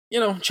factor.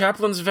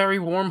 Chaplin's a very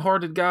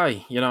warm-hearted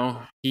guy.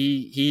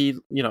 He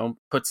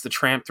puts the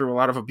tramp through a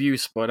lot of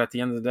abuse, but at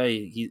the end of the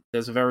day,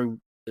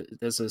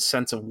 there's a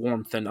sense of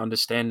warmth and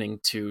understanding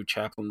to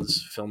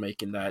Chaplin's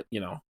filmmaking that,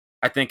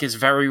 I think is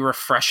very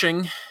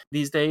refreshing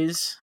these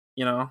days,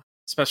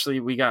 Especially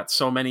we got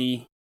so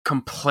many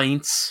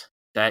complaints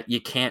that you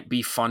can't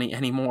be funny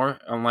anymore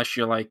unless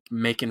you're like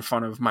making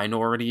fun of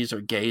minorities or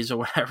gays or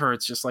whatever.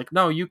 It's just like,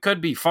 no, you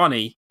could be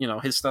funny.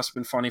 His stuff's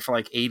been funny for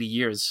like 80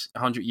 years,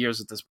 100 years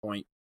at this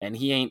point, and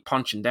he ain't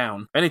punching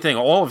down. If anything,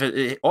 all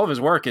of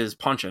his work is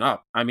punching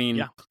up. I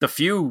mean, The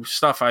few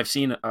stuff I've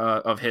seen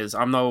of his,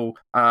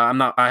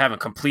 I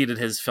haven't completed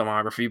his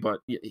filmography,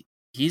 but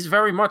he's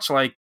very much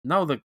like,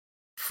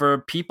 for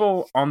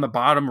people on the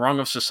bottom rung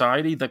of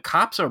society, the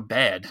cops are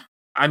bad.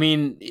 I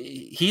mean,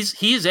 he's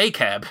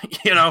ACAB,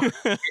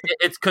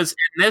 it's because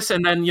in this,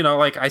 and then,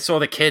 like I saw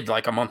The Kid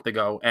like a month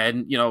ago,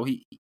 and,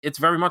 it's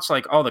very much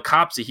like, oh, the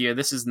cops are here.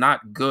 This is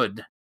not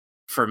good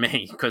for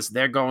me because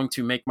they're going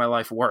to make my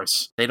life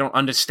worse. They don't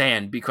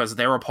understand because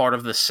they're a part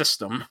of the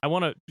system. I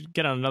want to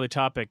get on another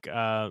topic,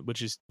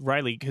 which is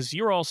Riley, because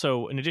you're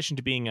also, in addition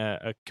to being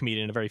a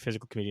comedian, a very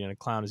physical comedian and a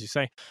clown, as you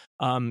say,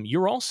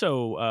 you're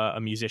also a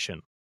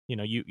musician.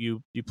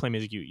 You play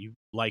music, you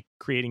like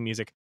creating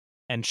music,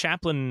 and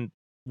Chaplin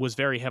was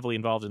very heavily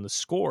involved in the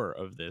score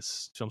of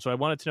this film. So I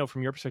wanted to know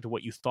from your perspective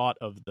what you thought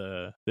of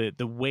the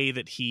way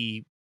that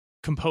he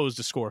composed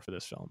a score for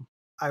this film.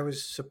 I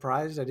was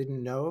surprised. I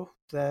didn't know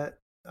that.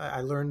 I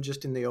learned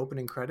just in the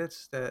opening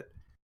credits that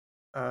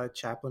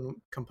Chaplin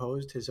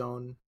composed his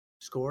own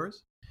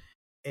scores.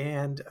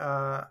 And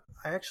I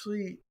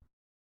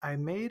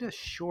made a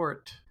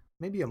short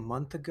maybe a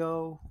month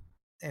ago,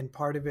 and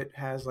part of it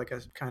has like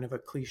a kind of a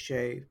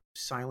cliche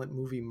silent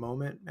movie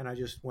moment, and I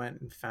just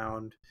went and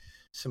found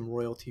some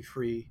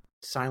royalty-free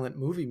silent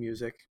movie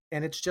music,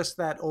 and it's just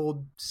that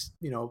old,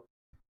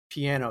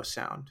 piano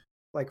sound,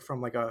 like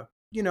from like a,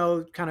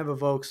 kind of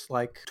evokes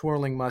like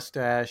twirling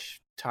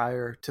mustache,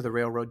 tire to the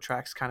railroad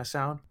tracks kind of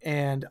sound.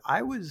 And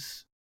I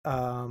was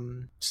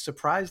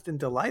surprised and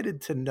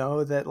delighted to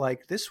know that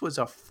like this was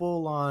a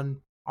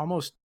full-on,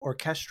 almost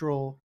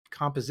orchestral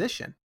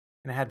composition,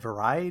 and it had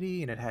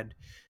variety and it had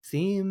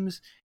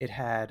themes. It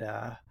had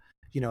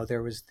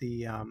there was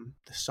the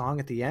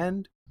song at the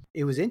end.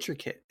 It was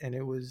intricate, and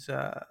it was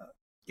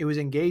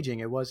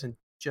engaging. It wasn't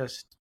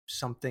just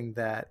something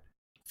that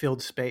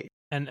filled space.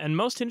 And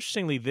most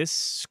interestingly, this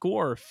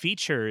score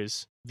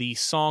features the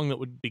song that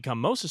would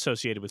become most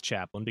associated with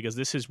Chaplin, because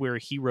this is where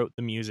he wrote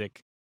the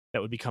music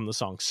that would become the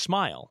song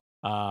 "Smile."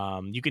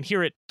 You can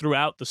hear it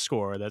throughout the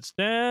score. That's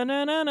na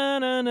na na na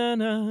na na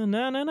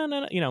na na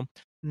na.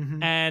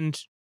 Mm-hmm. And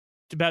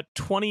about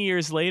 20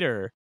 years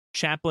later,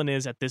 Chaplin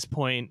is at this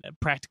point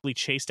practically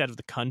chased out of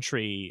the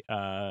country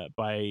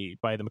by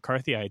the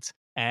McCarthyites.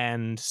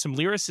 And some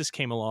lyricists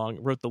came along,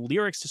 wrote the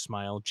lyrics to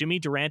Smile. Jimmy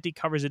Durante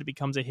covers it, it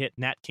becomes a hit.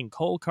 Nat King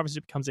Cole covers it,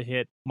 it becomes a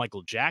hit.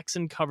 Michael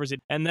Jackson covers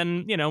it. And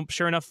then,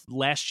 sure enough,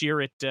 last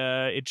year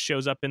it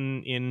shows up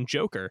in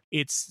Joker.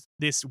 It's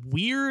this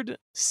weird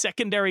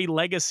secondary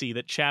legacy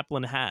that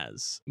Chaplin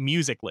has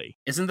musically.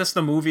 Isn't this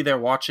the movie they're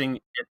watching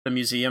at the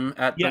museum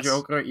at Yes. the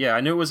Joker? Yeah,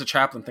 I knew it was a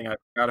Chaplin thing. I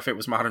forgot if it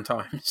was Modern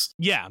Times.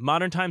 Yeah,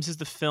 Modern Times is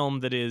the film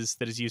that is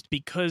used,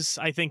 because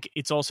I think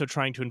it's also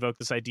trying to invoke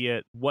this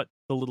idea. What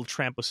The Little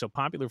Tramp was so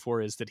popular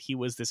for is that he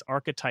was this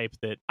archetype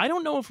that I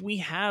don't know if we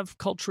have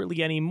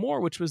culturally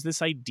anymore, which was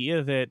this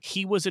idea that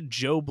he was a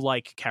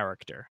Job-like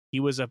character. He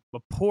was a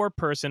poor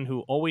person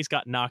who always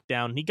got knocked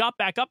down. He got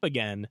back up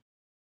again,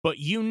 but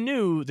you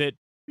knew that,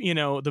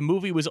 the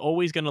movie was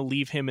always going to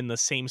leave him in the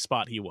same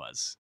spot he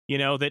was.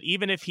 That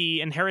even if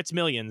he inherits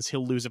millions,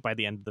 he'll lose it by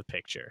the end of the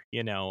picture.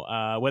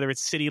 Whether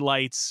it's City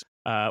Lights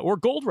or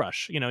Gold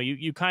Rush,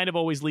 you kind of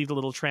always leave the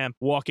little tramp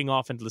walking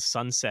off into the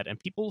sunset, and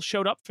people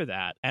showed up for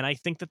that. And I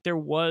think that there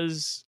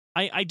was,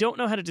 I don't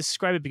know how to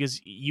describe it, because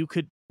you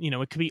could,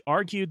 it could be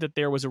argued that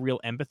there was a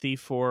real empathy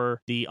for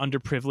the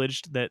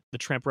underprivileged that the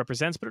tramp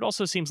represents, but it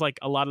also seems like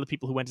a lot of the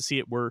people who went to see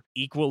it were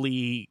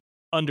equally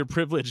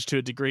underprivileged to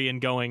a degree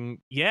and going,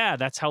 yeah,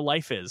 that's how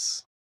life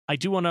is. I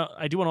do want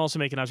to also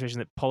make an observation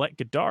that Paulette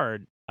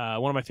Goddard,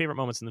 one of my favorite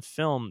moments in the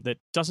film that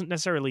doesn't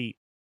necessarily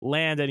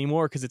land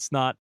anymore because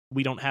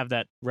we don't have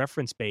that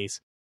reference base,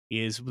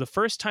 is the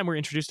first time we're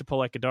introduced to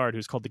Paulette Goddard,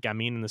 who's called the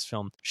gamine in this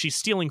film. She's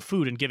stealing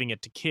food and giving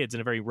it to kids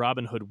in a very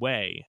Robin Hood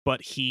way, but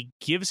he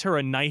gives her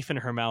a knife in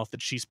her mouth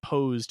that she's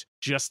posed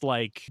just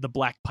like the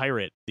Black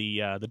Pirate,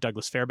 the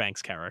Douglas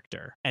Fairbanks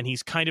character. And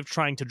he's kind of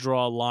trying to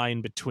draw a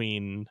line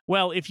between,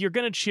 well, if you're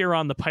going to cheer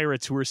on the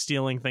pirates who are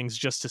stealing things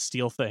just to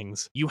steal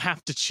things, you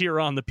have to cheer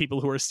on the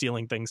people who are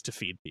stealing things to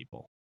feed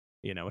people,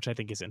 which I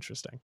think is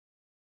interesting.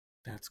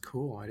 That's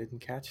cool. I didn't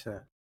catch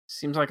that.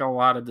 Seems like a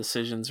lot of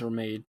decisions were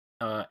made.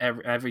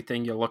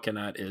 Everything you're looking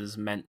at is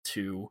meant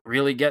to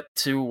really get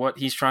to what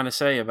he's trying to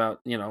say about,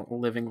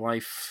 living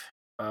life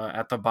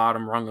at the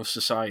bottom rung of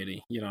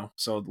society,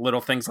 So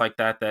little things like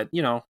that,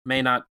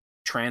 may not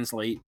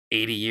translate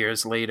 80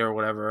 years later or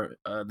whatever,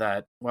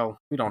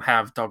 we don't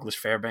have Douglas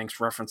Fairbanks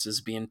references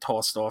being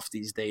tossed off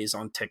these days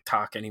on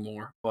TikTok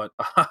anymore. But,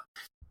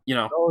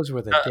 Those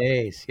were the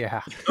days,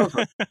 yeah. Those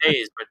were the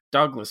days, but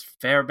Douglas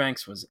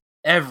Fairbanks was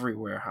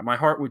everywhere. My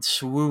heart would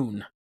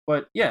swoon.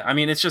 But yeah, I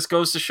mean, it just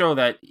goes to show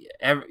that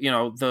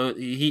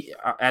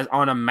as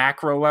on a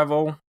macro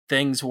level,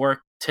 things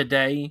work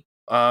today.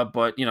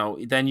 But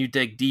then you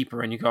dig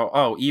deeper and you go,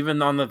 oh,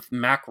 even on the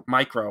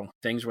micro,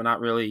 things we're not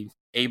really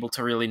able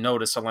to really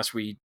notice unless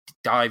we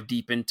dive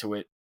deep into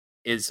it,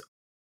 is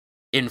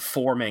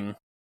informing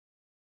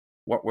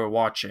what we're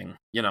watching.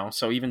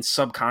 So even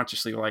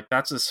subconsciously, like,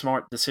 that's a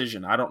smart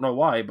decision. I don't know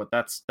why, but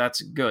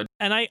that's good.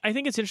 And I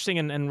think it's interesting,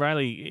 and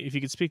Riley, if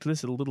you could speak to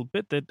this a little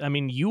bit, that, I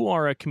mean, you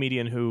are a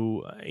comedian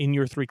who, in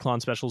your 3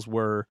 Clown specials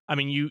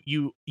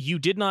you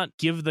did not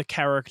give the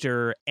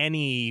character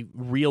any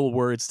real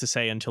words to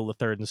say until the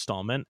 3rd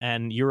installment,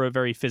 and you're a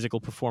very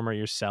physical performer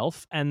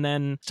yourself. And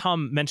then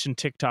Tom mentioned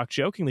TikTok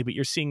jokingly, but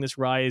you're seeing this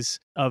rise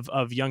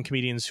of young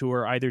comedians who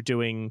are either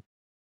doing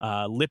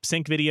lip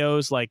sync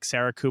videos like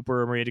Sarah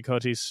Cooper or Maria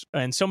Ducotis,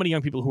 and so many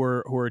young people who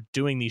are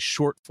doing these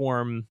short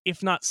form,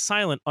 if not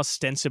silent,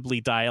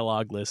 ostensibly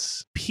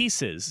dialogueless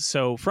pieces.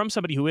 So from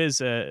somebody who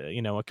is a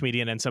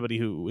comedian and somebody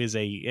who is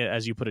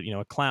as you put it,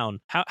 a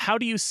clown, how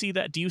do you see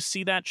that? Do you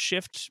see that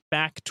shift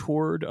back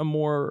toward a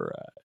more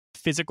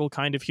physical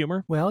kind of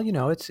humor? Well,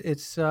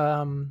 it's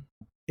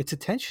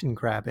attention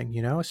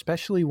grabbing,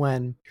 especially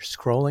when you're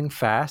scrolling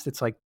fast.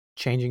 It's like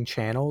changing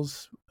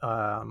channels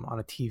on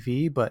a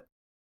TV, but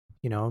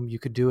you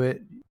could do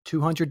it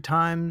 200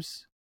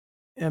 times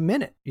a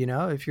minute,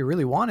 if you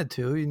really wanted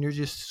to, and you're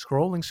just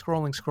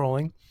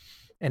scrolling,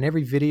 and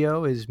every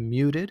video is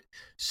muted.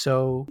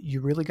 So you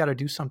really got to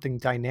do something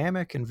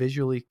dynamic and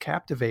visually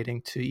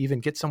captivating to even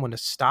get someone to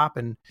stop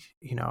and,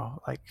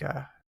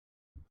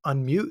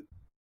 unmute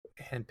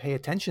and pay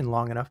attention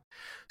long enough.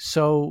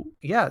 So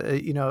yeah,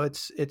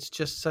 it's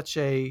just such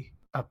a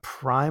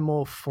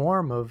primal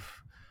form of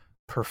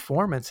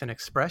performance and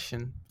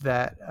expression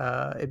that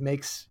it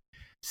makes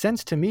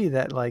sense to me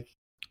that, like,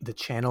 the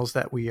channels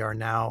that we are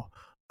now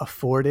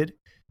afforded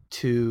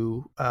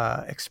to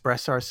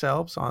express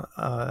ourselves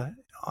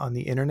on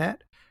the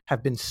internet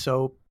have been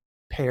so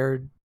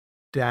pared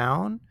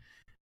down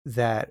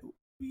that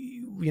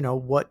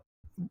what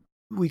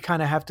we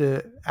kind of have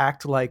to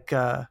act like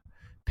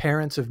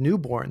parents of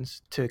newborns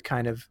to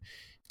kind of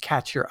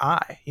catch your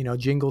eye,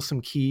 jingle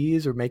some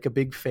keys or make a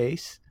big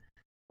face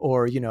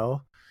or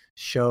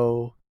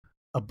show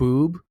a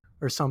boob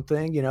or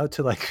something,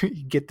 to like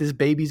get this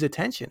baby's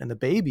attention. And the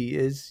baby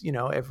is,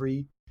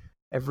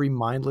 every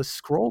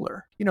mindless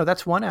scroller.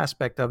 That's one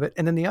aspect of it.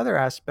 And then the other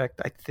aspect,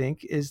 I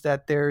think, is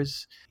that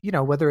there's,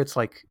 whether it's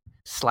like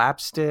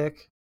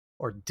slapstick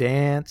or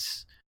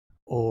dance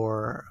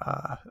or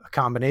a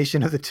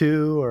combination of the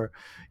two, or,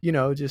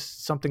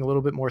 just something a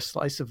little bit more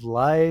slice of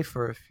life,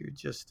 or if you're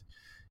just,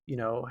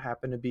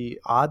 happen to be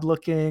odd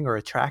looking or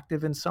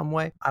attractive in some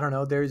way. I don't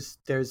know. There's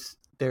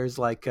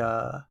like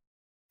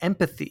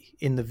empathy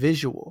in the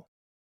visual.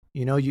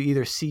 You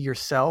either see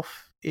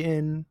yourself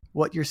in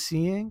what you're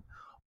seeing,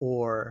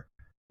 or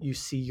you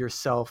see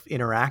yourself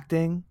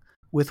interacting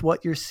with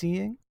what you're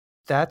seeing.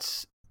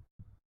 That's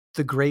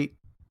the great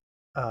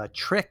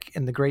trick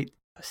and the great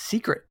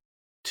secret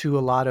to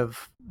a lot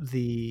of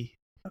the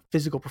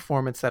physical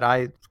performance that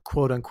I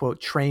quote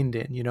unquote trained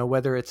in,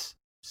 whether it's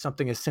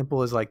something as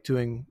simple as like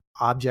doing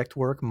object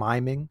work,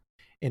 miming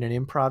in an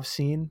improv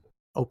scene,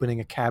 opening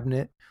a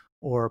cabinet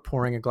or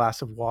pouring a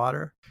glass of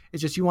water.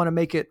 It's just, you want to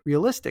make it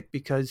realistic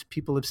because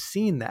people have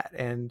seen that,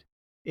 and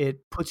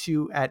it puts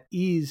you at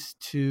ease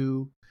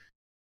to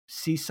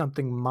see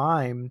something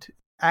mimed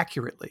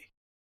accurately.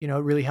 It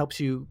really helps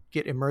you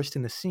get immersed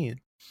in the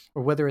scene.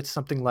 Or whether it's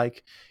something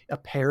like a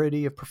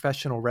parody of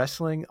professional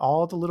wrestling,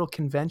 all the little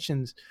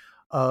conventions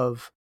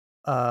of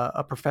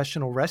a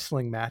professional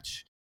wrestling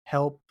match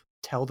help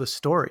tell the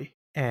story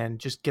and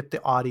just get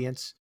the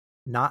audience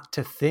not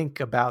to think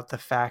about the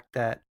fact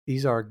that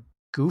these are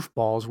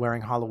goofballs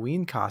wearing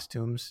Halloween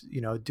costumes,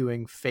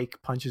 doing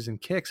fake punches and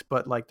kicks,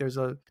 but like there's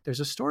a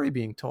story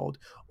being told.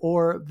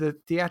 Or the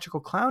theatrical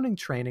clowning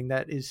training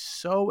that is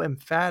so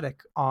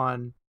emphatic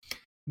on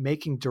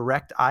making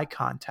direct eye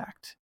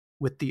contact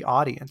with the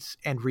audience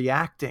and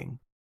reacting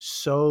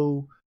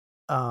so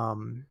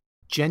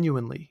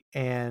genuinely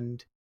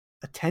and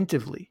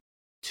attentively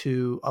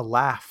to a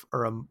laugh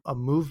or a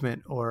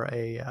movement or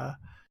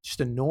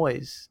just a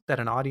noise that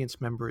an audience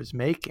member is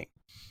making.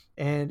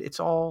 And it's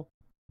all,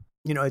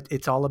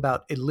 it's all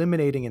about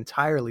eliminating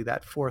entirely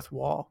that fourth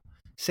wall.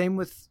 Same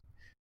with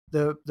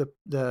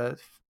the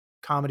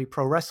comedy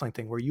pro wrestling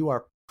thing, where you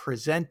are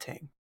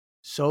presenting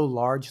so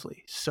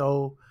largely,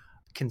 so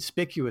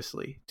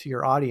conspicuously to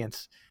your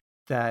audience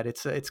that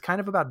it's kind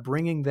of about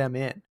bringing them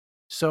in.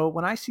 So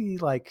when I see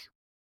like,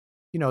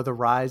 the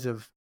rise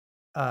of,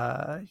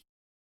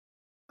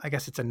 I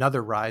guess it's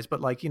another rise, but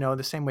like,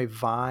 the same way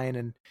Vine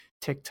and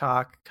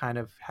TikTok kind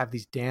of have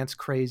these dance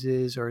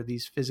crazes, or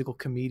these physical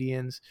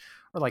comedians,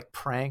 or like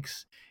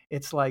pranks.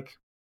 It's like,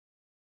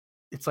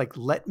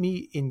 let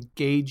me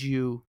engage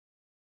you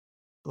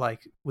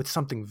like with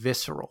something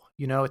visceral.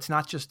 It's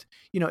not just,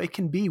 it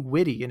can be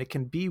witty and it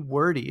can be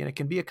wordy and it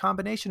can be a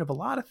combination of a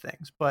lot of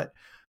things, but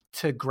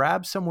to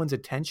grab someone's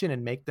attention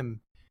and make them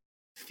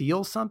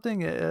feel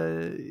something,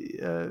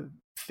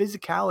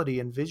 physicality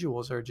and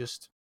visuals are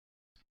just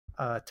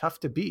tough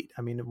to beat.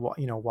 I mean,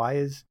 why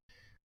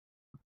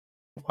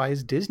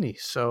is Disney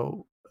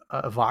so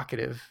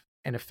evocative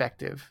and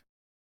effective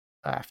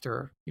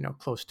after,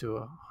 close to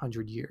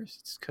 100 years?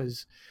 It's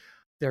because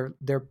they're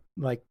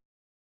like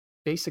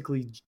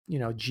basically,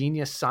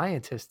 genius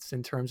scientists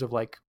in terms of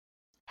like,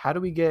 how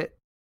do we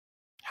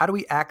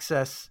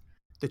access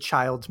the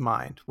child's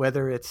mind,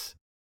 whether it's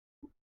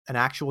an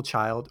actual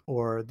child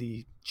or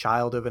the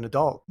child of an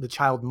adult, the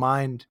child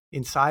mind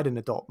inside an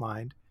adult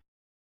mind,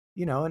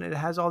 and it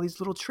has all these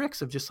little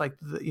tricks of just like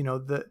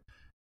the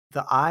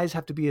eyes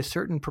have to be a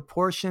certain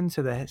proportion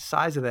to the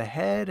size of the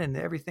head, and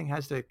everything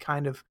has to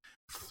kind of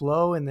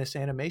flow in this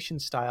animation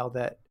style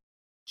that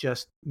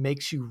just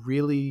makes you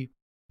really,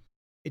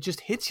 it just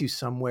hits you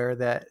somewhere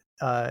that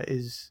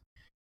is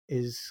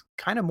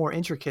kind of more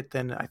intricate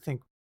than I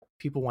think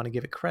people want to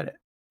give it credit.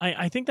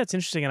 I think that's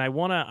interesting, and I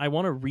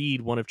wanna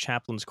read one of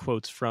Chaplin's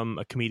quotes from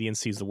A Comedian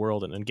Sees the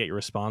World and get your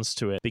response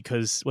to it,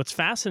 because what's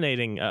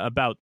fascinating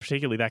about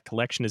particularly that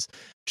collection is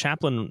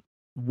Chaplin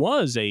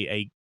was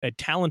a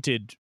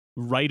talented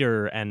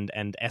writer and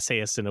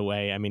essayist in a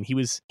way. I mean,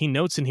 he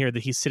notes in here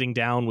that he's sitting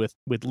down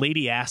with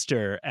Lady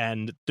Astor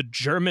and the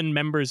German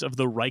members of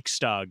the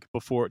Reichstag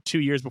 2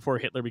 years before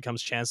Hitler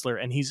becomes chancellor,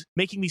 and he's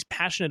making these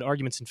passionate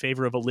arguments in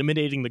favor of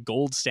eliminating the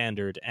gold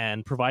standard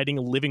and providing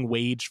a living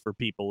wage for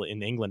people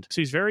in England.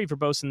 So he's very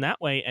verbose in that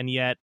way, and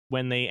yet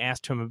when they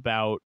asked him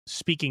about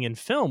speaking in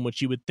film,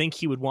 which you would think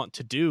he would want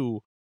to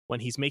do when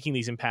he's making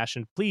these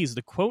impassioned pleas,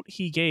 the quote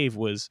he gave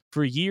was,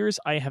 "For years,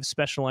 I have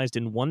specialized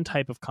in one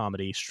type of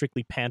comedy,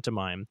 strictly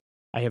pantomime.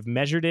 I have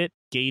measured it,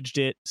 gauged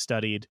it,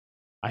 studied.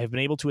 I have been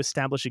able to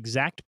establish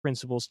exact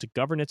principles to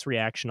govern its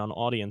reaction on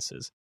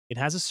audiences. It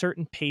has a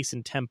certain pace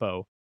and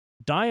tempo.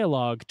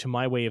 Dialogue, to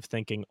my way of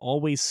thinking,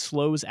 always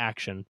slows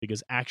action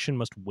because action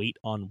must wait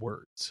on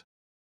words."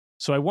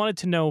 So I wanted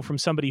to know from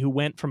somebody who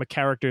went from a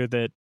character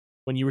that,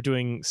 when you were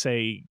doing,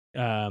 say,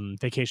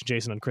 Vacation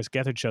Jason on Chris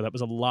Gethard's show, that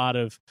was a lot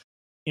of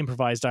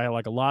improvised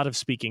dialogue, a lot of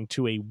speaking,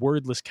 to a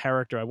wordless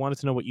character. I wanted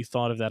to know what you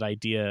thought of that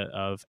idea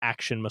of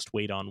action must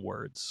wait on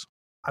words.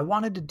 I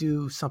wanted to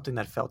do something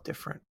that felt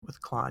different with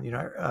Klon.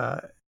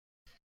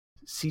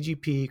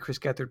 CGP, Chris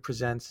Gethard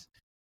Presents,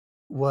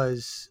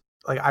 was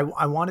like,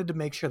 I wanted to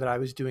make sure that I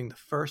was doing the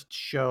first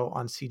show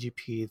on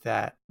CGP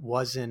that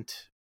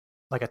wasn't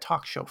like a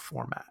talk show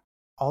format.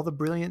 All the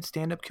brilliant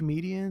stand-up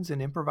comedians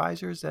and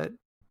improvisers that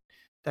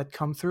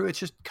come through, it's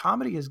just,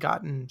 comedy has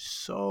gotten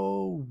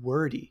so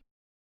wordy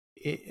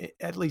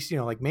at least,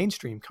 like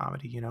mainstream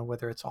comedy,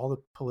 whether it's all the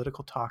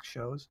political talk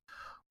shows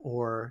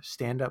or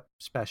stand-up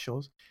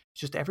specials,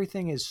 just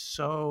everything is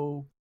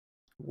so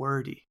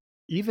wordy.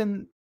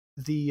 Even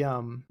the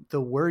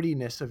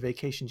wordiness of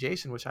Vacation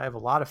Jason, which I have a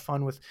lot of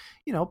fun with,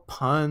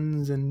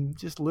 puns and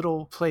just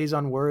little plays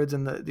on words,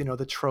 and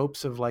the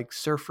tropes of like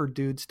surfer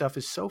dude stuff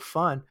is so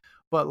fun.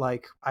 But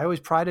like I always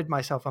prided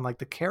myself on like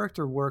the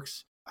character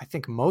works, I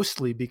think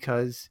mostly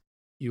because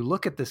you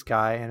look at this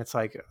guy and it's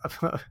like,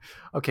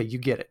 okay, you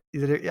get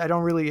it. I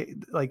don't really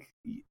like,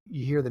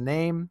 you hear the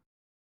name,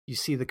 you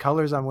see the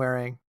colors I'm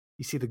wearing,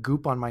 you see the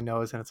goop on my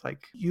nose, and it's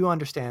like, you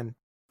understand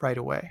right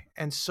away.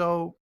 And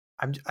so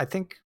I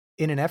think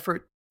in an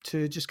effort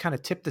to just kind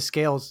of tip the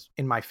scales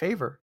in my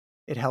favor,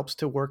 it helps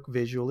to work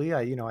visually.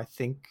 I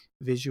think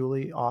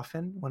visually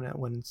often when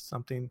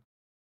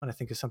I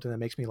think of something that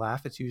makes me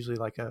laugh, it's usually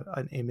like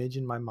an image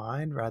in my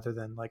mind rather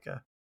than like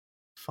a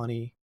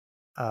funny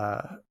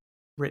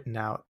written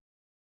out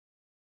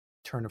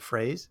turn of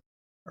phrase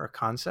or a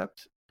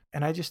concept.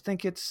 And I just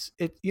think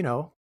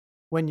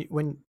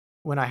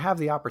when I have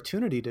the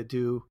opportunity to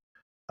do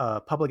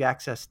a public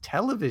access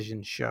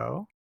television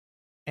show,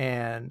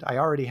 and I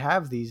already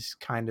have these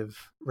kind of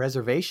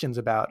reservations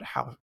about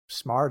how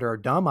smart or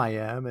dumb I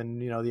am,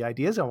 and the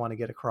ideas I want to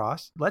get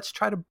across, let's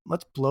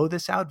blow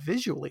this out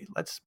visually.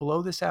 Let's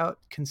blow this out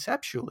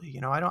conceptually.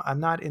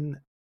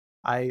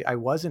 I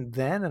wasn't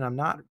then, and I'm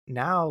not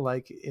now,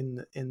 like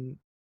in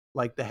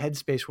like the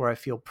headspace where I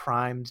feel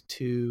primed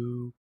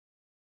to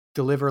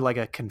deliver like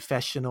a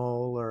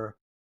confessional or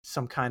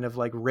some kind of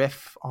like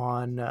riff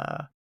on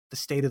the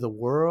state of the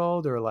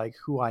world or like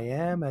who I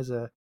am as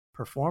a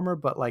performer.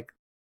 But like,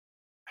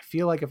 I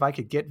feel like if I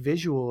could get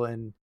visual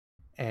and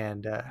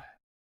a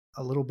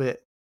little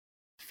bit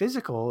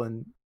physical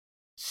and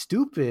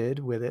stupid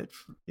with it,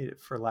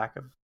 for lack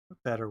of a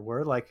better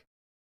word, like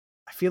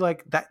I feel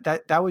like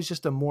that was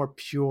just a more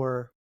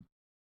pure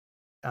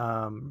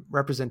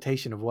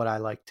representation of what I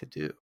like to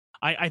do.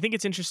 I think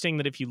it's interesting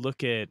that if you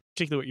look at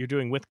particularly what you're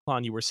doing with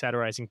Klon, you were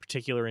satirizing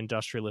particular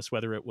industrialists,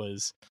 whether it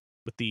was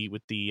with the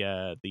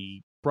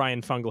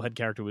Brian Fungalhead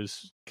character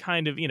was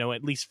kind of,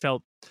 at least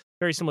felt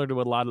very similar to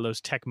what a lot of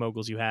those tech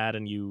moguls you had,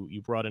 and you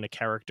brought in a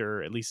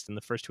character, at least in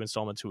the first two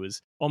installments, who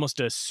was almost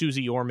a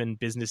Susie Orman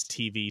business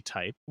TV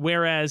type.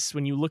 Whereas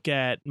when you look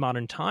at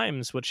Modern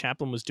Times, what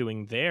Chaplin was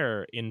doing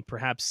there, in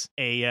perhaps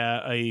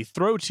a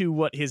throw to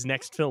what his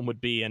next film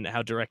would be and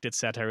how direct its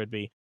satire would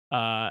be,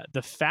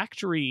 the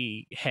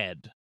factory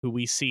head, who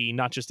we see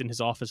not just in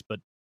his office but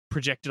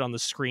projected on the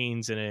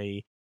screens in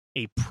a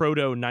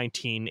proto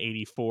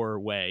 1984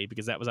 way,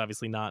 because that was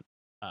obviously not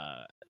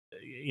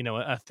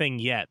a thing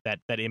yet, that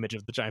image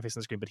of the giant face on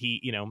the screen, but he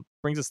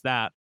brings us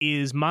that,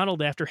 is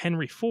modeled after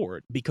Henry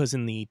Ford, because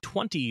in the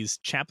 20s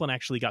Chaplin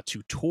actually got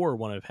to tour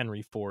one of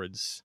Henry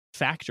Ford's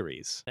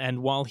factories,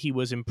 and while he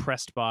was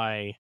impressed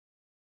by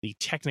the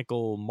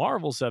technical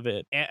marvels of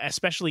it,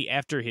 especially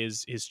after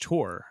his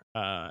tour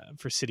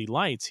for City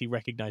Lights, he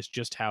recognized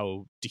just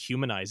how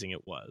dehumanizing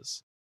it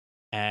was.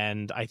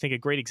 And I think a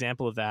great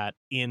example of that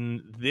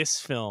in this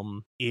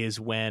film is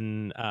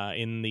when,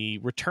 in the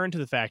Return to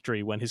the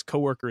Factory, when his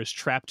coworker is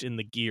trapped in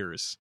the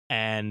gears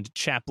and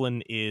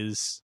Chaplin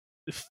is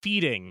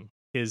feeding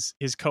his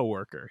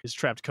coworker, his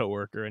trapped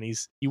coworker, and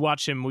we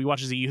watch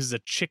as he uses a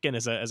chicken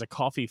as a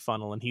coffee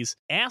funnel, and he's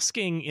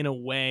asking in a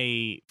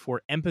way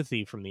for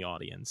empathy from the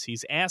audience.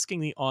 He's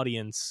asking the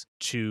audience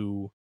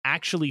to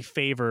actually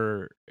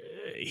favor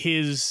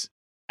his,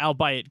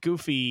 albeit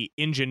goofy,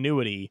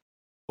 ingenuity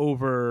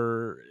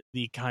over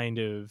the kind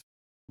of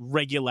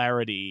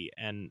regularity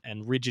and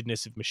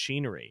rigidness of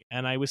machinery.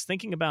 And I was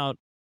thinking about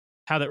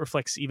how that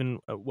reflects even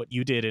what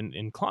you did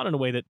in Klon, in a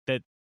way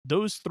that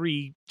those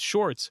three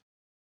shorts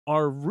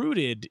are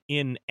rooted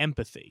in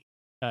empathy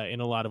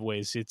in a lot of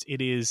ways.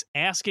 It is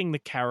asking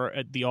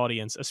the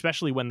audience,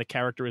 especially when the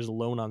character is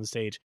alone on the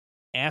stage,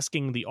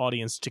 asking the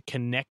audience to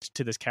connect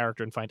to this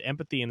character and find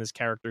empathy in this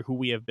character, who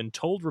we have been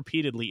told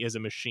repeatedly is a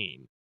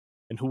machine,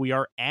 and who we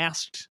are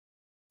asked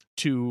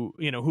to,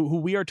 who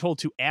we are told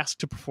to ask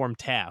to perform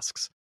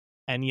tasks.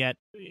 And yet,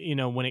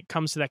 when it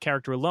comes to that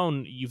character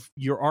alone,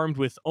 you're armed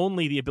with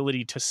only the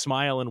ability to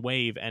smile and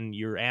wave, and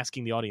you're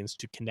asking the audience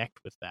to connect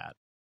with that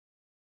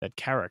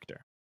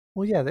character.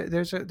 Well, yeah,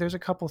 there's a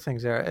couple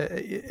things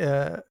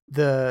there.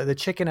 The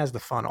chicken as the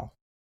funnel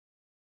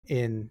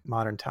in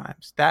Modern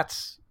Times,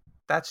 that's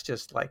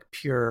just like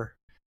pure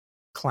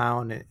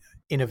clown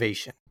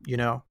innovation.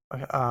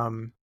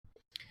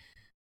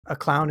 A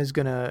clown is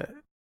gonna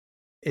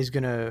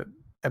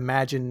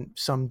imagine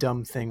some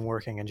dumb thing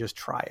working and just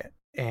try it.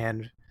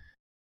 And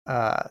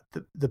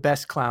the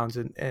best clowns,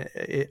 and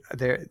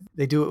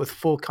they do it with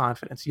full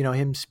confidence.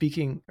 Him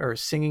speaking or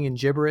singing in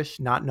gibberish,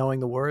 not knowing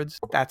the words.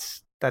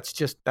 That's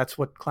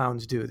what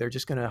clowns do. They're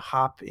just going to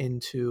hop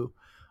into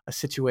a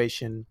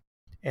situation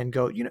and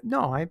go,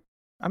 no, I'm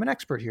an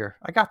expert here.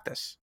 I got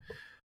this.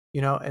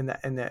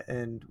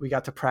 And we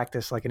got to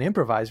practice like an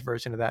improvised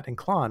version of that in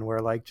Klon, where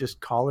like just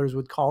callers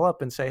would call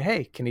up and say,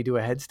 hey, can he do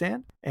a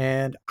headstand?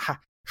 And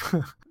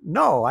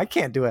no, I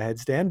can't do a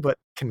headstand, but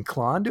can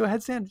Klon do a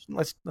headstand?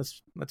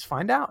 Let's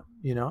find out.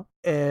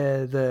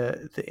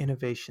 The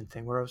innovation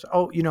thing where I was,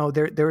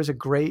 there was a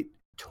great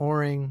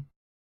touring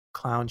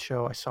clown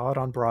show. I saw it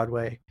on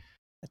Broadway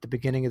at the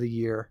beginning of the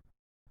year.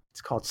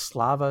 It's called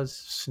Slava's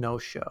Snow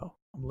Show.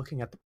 I'm looking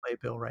at the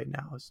playbill right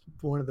now. It's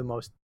one of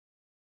the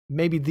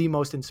maybe the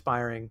most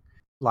inspiring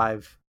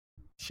live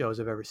shows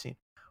I've ever seen.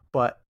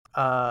 But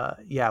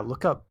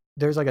look up.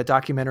 There's like a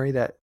documentary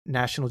that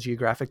National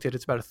Geographic did.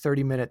 It's about a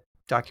 30-minute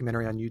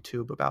documentary on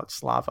YouTube about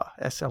Slava,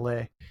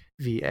 Slava.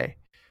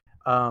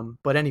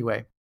 But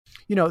anyway,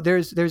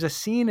 there's a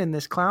scene in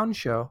this clown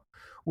show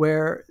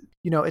where,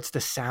 it's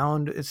the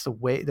sound, it's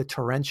the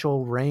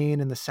torrential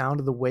rain and the sound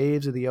of the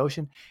waves of the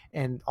ocean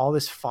and all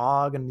this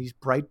fog and these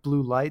bright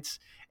blue lights.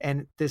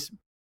 And this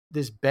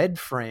bed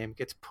frame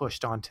gets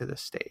pushed onto the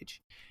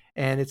stage,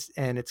 and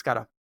it's got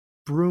a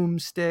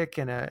broomstick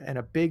and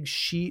a big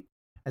sheet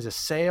as a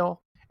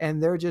sail.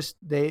 And they're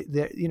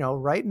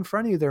right in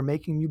front of you, they're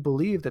making you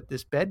believe that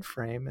this bed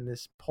frame and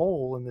this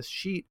pole and this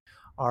sheet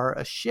are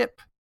a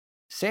ship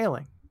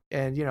sailing.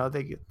 And,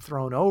 they get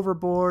thrown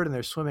overboard and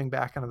they're swimming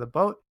back onto the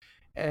boat.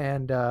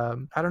 And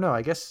I don't know,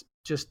 I guess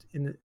just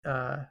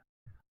I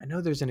know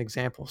there's an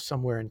example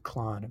somewhere in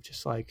Klon of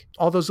just like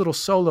all those little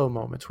solo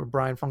moments where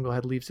Brian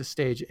Funkelhead leaves the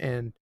stage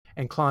and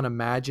Klon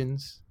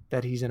imagines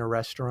that he's in a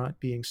restaurant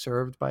being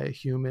served by a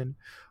human,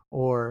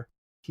 or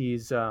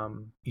he's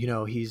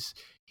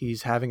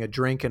he's having a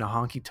drink in a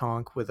honky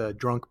tonk with a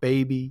drunk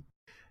baby.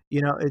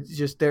 It's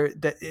just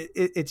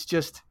it's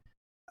just,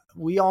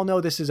 we all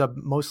know this is a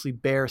mostly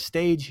bare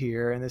stage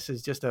here, and this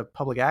is just a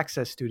public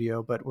access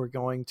studio, but we're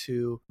going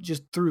to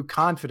just through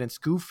confidence,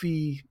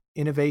 goofy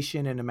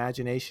innovation and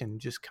imagination,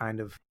 just kind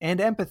of,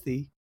 and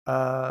empathy,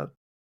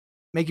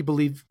 make you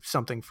believe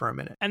something for a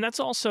minute. And that's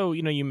also,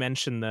 you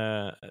mentioned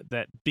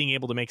that being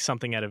able to make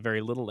something out of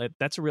very little,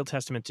 that's a real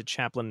testament to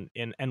Chaplin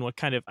and what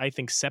kind of, I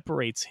think,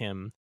 separates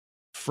him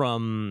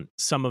from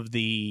some of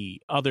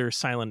the other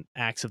silent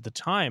acts of the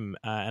time.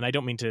 And I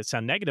don't mean to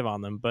sound negative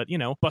on them, but,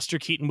 Buster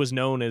Keaton was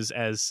known as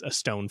a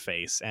stone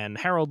face. And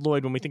Harold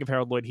Lloyd, when we think of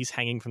Harold Lloyd, he's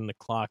hanging from the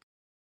clock.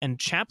 And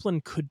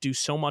Chaplin could do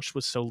so much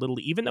with so little,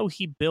 even though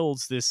he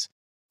builds this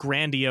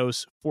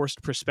grandiose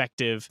forced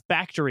perspective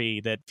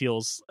factory that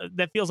feels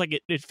like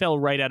it fell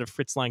right out of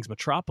Fritz Lang's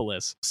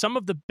Metropolis. Some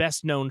of the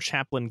best known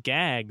Chaplin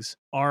gags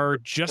are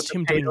just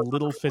him doing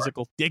little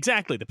physical.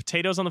 Exactly. The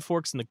potatoes on the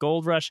forks and the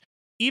gold rush.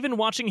 Even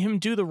watching him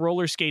do the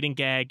roller skating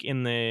gag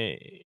in the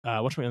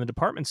in the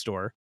department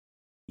store.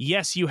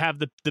 Yes, you have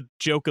the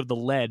joke of the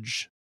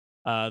ledge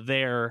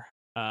there,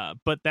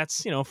 but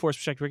that's forced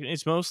perspective.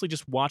 It's mostly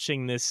just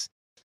watching this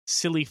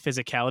silly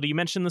physicality. You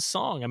mentioned the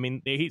song. I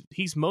mean,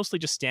 he's mostly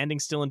just standing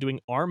still and doing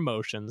arm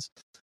motions,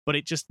 but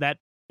that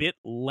bit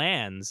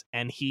lands,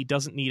 and he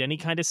doesn't need any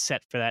kind of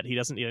set for that. He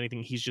doesn't need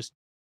anything. He's just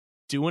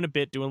doing a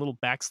bit, doing little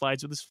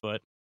backslides with his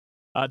foot,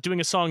 doing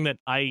a song that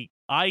I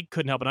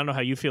couldn't help. And I don't know how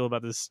you feel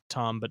about this,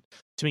 Tom, but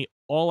to me,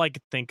 all I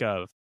could think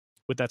of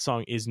with that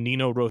song is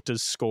Nino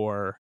Rota's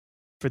score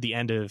for the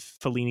end of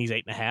Fellini's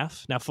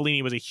 8.5. Now,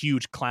 Fellini was a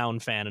huge clown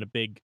fan and a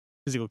big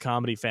physical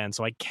comedy fan,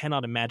 so I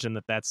cannot imagine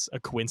that that's a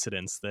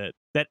coincidence, that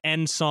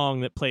end song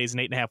that plays in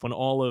 8.5 when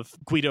all of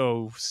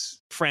Guido's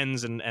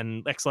friends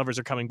and ex-lovers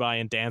are coming by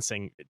and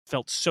dancing, it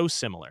felt so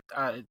similar.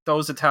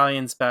 Those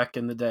Italians back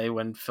in the day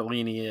when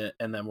Fellini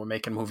and them were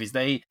making movies,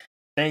 they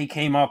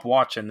came up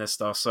watching this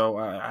stuff, so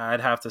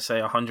I'd have to say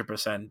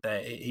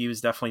 100% he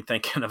was definitely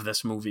thinking of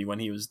this movie when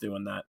he was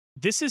doing that.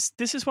 This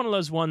is one of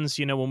those ones,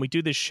 when we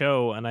do this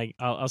show, and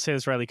I'll say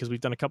this, Riley, because we've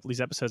done a couple of these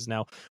episodes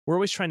now, we're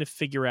always trying to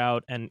figure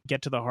out and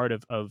get to the heart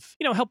of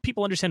help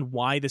people understand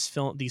why these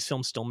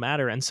films still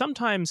matter. And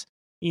sometimes,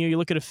 you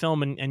look at a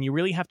film and you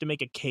really have to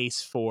make a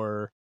case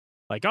for,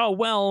 like, oh,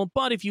 well,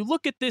 but if you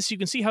look at this, you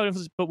can see how it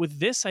influences. But with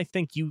this, I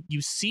think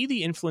you see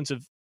the influence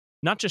of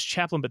not just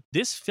Chaplin, but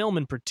this film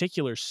in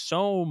particular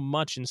so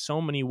much in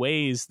so many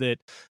ways that,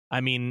 I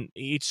mean,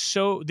 it's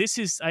so,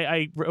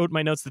 I wrote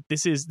my notes that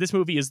this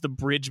movie is the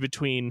bridge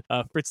between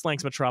Fritz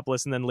Lang's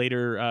Metropolis and then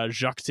later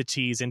Jacques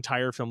Tati's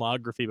entire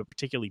filmography, but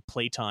particularly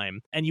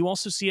Playtime. And you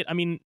also see it, I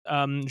mean,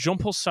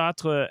 Jean-Paul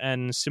Sartre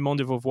and Simone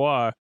de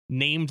Beauvoir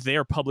named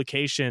their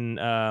publication,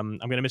 I'm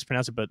going to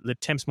mispronounce it, but Le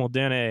Temps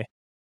Moderne,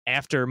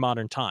 after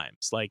Modern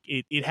Times. Like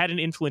it had an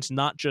influence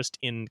not just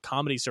in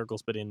comedy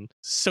circles, but in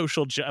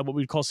what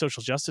we call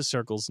social justice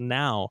circles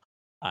now.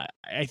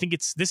 I think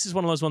this is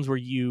one of those ones where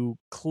you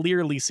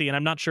clearly see, and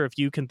I'm not sure if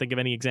you can think of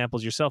any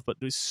examples yourself, but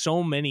there's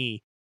so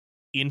many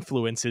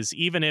influences,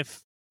 even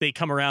if they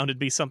come around and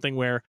be something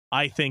where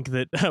I think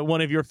that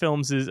one of your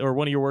films or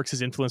one of your works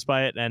is influenced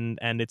by it, and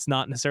it's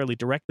not necessarily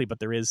directly, but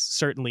there is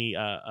certainly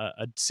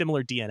a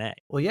similar DNA.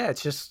 Well, yeah,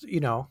 it's just,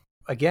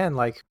 again,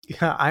 like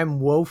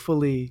I'm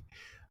woefully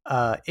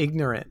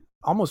ignorant,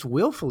 almost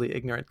willfully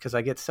ignorant, because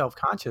I get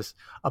self-conscious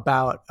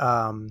about,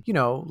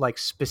 like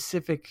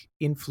specific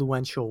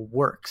influential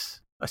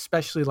works,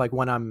 especially like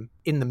when I'm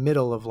in the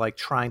middle of like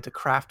trying to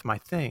craft my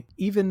thing.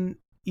 Even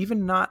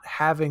not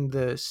having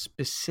the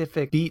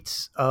specific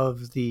beats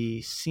of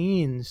the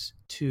scenes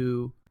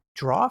to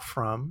draw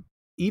from,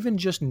 even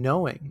just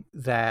knowing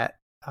that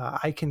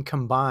I can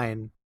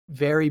combine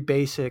very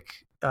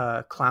basic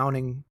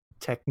clowning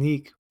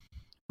technique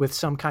with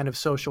some kind of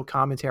social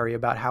commentary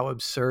about how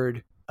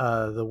absurd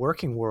the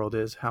working world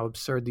is, how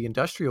absurd the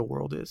industrial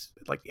world is,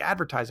 like the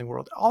advertising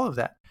world, all of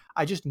that.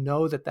 I just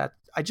know that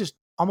I just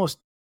almost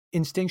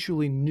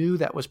instinctually knew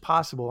that was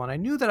possible. And I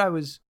knew that I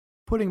was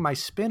putting my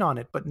spin on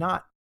it, but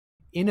not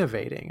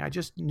innovating. I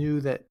just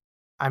knew that,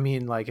 I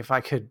mean, like if I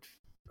could,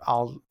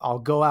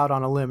 I'll go out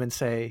on a limb and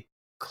say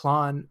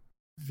Klon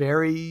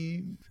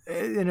very,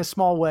 in a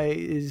small way,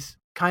 is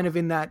kind of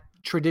in that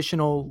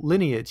traditional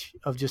lineage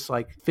of just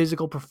like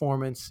physical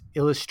performance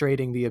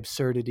illustrating the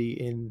absurdity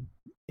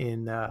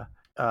in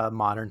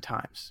modern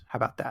times. How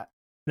about that?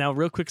 Now,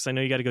 real quick, because I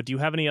know you got to go. Do you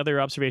have any other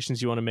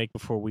observations you want to make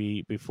before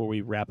we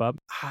wrap up?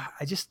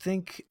 I just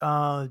think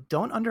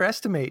don't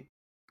underestimate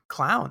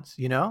clowns.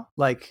 You know,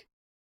 like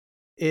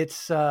it's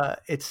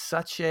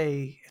such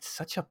a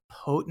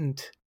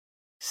potent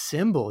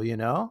symbol. You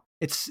know,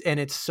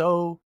 it's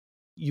so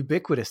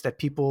ubiquitous that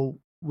people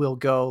will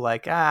go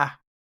like,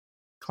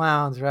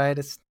 clowns, right?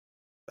 It's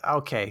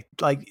okay.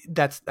 Like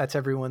that's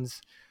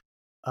everyone's.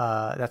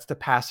 That's the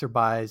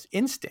passerby's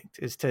instinct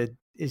is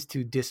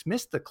to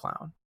dismiss the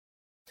clown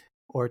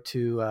or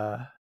to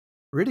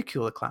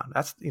ridicule the clown.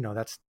 That's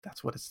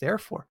that's what it's there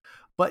for.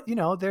 But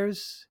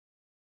there's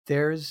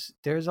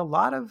a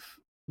lot of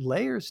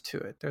layers to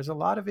it. There's a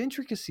lot of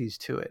intricacies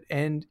to it,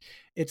 and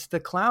it's the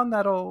clown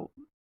that'll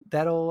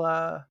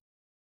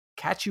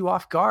catch you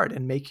off guard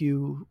and make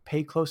you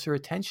pay closer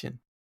attention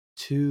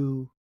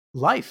to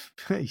life.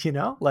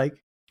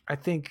 Like I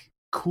think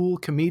cool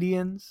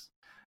comedians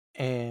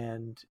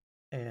and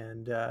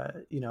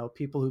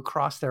people who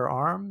cross their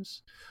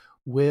arms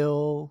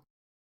will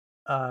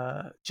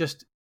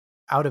just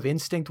out of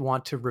instinct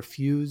want to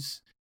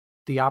refuse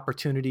the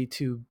opportunity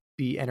to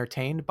be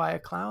entertained by a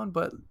clown.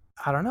 But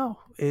I don't know,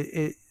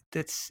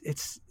 it's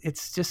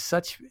just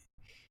such,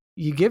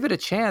 you give it a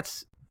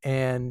chance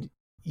and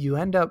you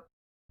end up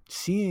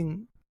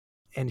seeing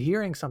and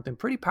hearing something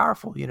pretty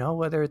powerful.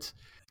 Whether it's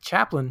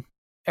Chaplin,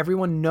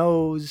 everyone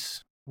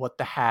knows what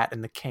the hat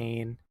and the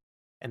cane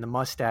and the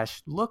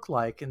mustache look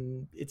like,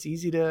 and it's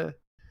easy to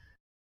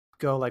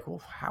go like,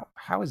 well,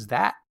 how is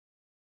that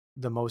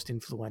the most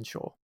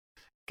influential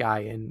guy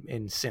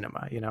in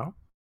cinema?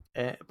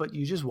 But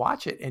you just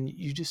watch it and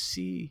you just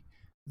see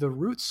the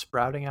roots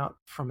sprouting out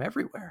from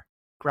everywhere.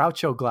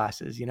 Groucho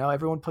glasses,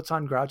 everyone puts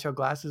on Groucho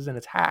glasses and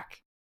it's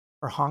hack,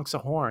 or honks a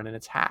horn and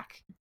it's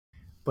hack.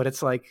 But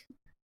it's like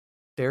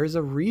there's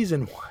a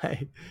reason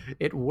why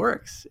it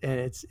works, and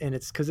it's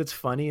because it's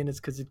funny, and it's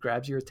because it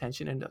grabs your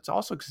attention, and it's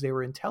also because they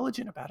were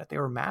intelligent about it. They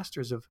were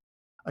masters of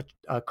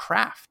a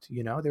craft.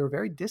 They were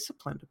very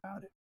disciplined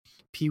about it.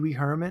 Pee Wee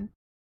Herman,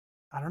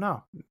 I don't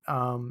know.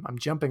 I'm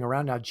jumping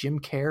around now. Jim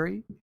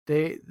Carrey,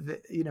 they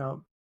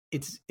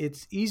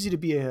it's easy to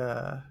be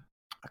a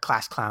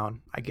class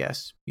clown, I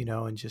guess,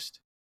 and just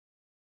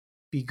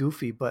be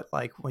goofy. But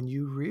like when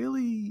you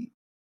really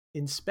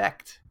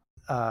inspect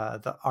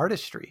the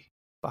artistry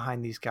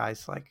behind these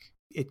guys, like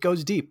it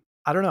goes deep.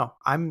 I don't know.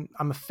 I'm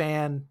a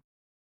fan,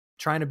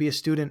 trying to be a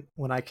student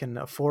when I can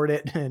afford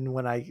it, and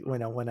when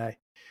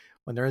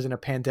there isn't a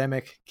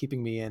pandemic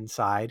keeping me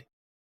inside.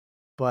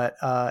 But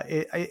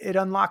it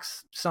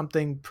unlocks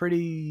something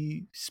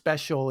pretty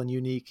special and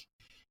unique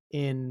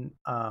in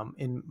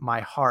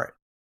my heart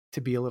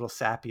to be a little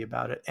sappy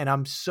about it. And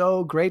I'm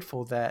so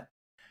grateful that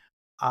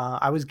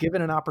I was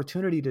given an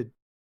opportunity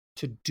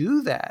to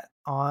do that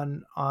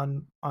on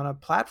a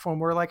platform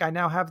where like I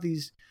now have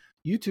these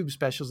YouTube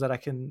specials that I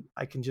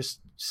can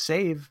just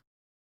save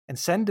and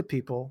send to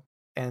people,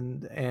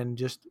 and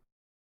just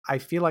I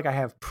feel like I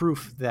have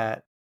proof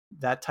that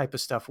type of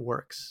stuff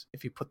works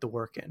if you put the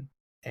work in.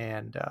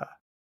 And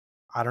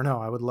I don't know,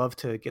 I would love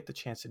to get the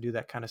chance to do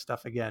that kind of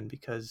stuff again,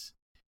 because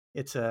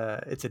it's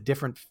a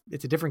different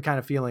kind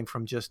of feeling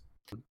from just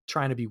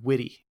trying to be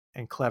witty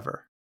and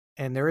clever.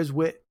 And there is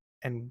wit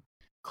and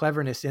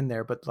cleverness in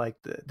there, but like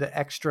the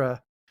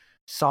extra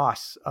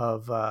sauce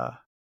of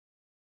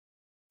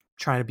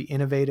trying to be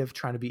innovative,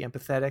 trying to be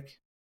empathetic,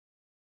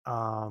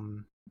 I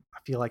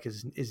feel like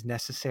is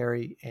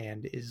necessary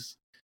and is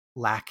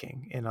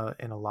lacking in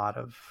a lot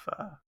of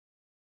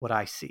what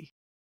I see.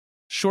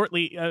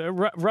 Shortly,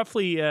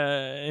 roughly,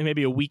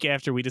 maybe a week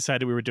after we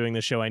decided we were doing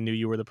this show, I knew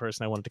you were the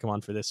person I wanted to come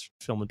on for this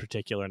film in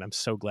particular, and I'm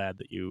so glad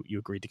that you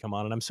agreed to come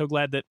on, and I'm so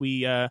glad that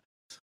we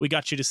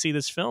got you to see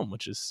this film,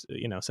 which is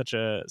such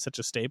a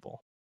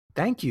staple.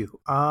 Thank you.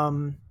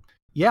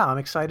 Yeah, I'm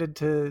excited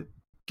to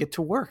get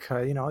to work.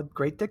 A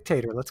great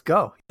dictator. Let's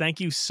go.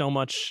 Thank you so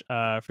much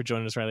for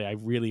joining us, Riley. I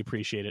really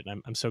appreciate it,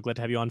 and I'm so glad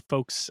to have you on.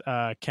 Folks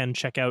can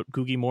check out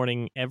Googie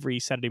Morning every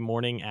Saturday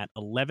morning at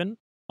 11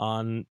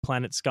 on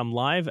Planet Scum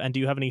Live. And do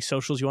you have any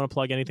socials you want to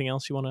plug? Anything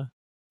else you want to?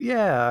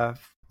 Yeah,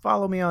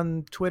 follow me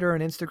on Twitter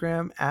and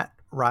Instagram at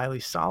Riley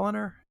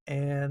Soloner.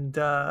 And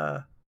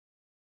yeah,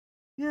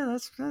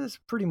 that's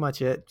pretty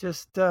much it.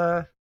 Just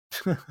I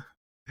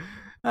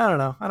don't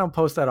know. I don't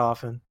post that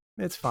often.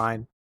 It's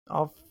fine.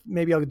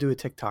 Maybe I'll do a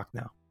TikTok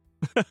now.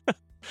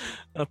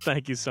 Oh,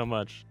 thank you so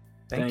much.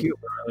 Thank you,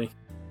 Riley.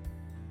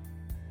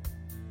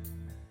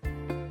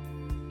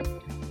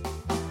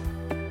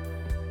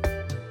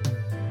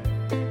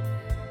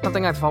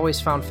 Something I've always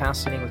found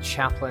fascinating with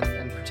Chaplin,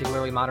 and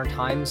particularly modern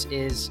times,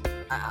 is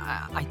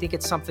I think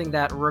it's something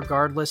that,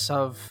 regardless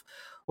of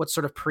what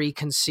sort of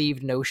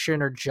preconceived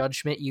notion or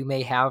judgment you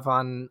may have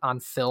on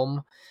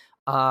film,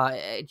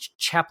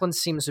 Chaplin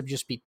seems to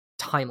just be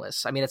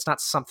timeless. I mean, it's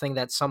not something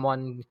that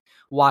someone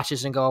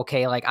watches and go,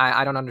 okay, like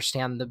I don't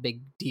understand the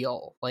big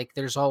deal. Like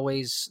there's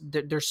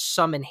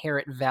some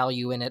inherent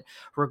value in it,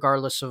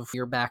 regardless of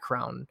your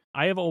background.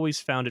 I have always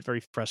found it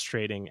very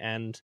frustrating,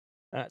 and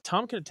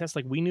Tom can attest.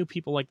 Like, we knew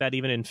people like that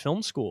even in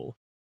film school,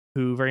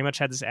 who very much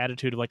had this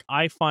attitude of like,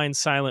 I find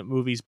silent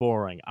movies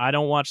boring. I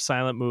don't watch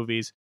silent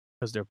movies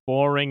because they're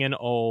boring and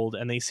old,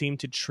 and they seem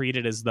to treat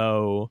it as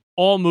though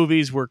all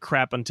movies were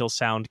crap until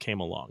sound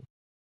came along.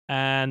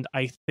 And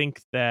I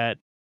think that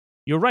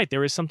you're right.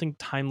 There is something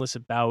timeless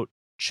about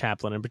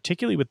Chaplin, and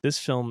particularly with this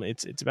film,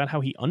 it's about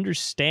how he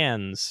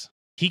understands.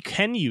 He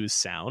can use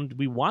sound.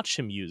 We watch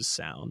him use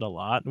sound a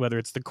lot, whether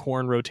it's the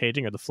corn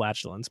rotating or the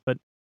flatulence, but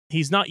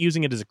he's not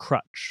using it as a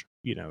crutch.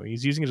 You know,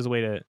 he's using it as a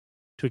way to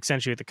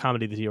accentuate the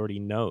comedy that he already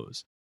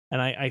knows.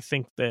 And I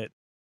think that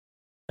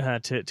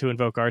to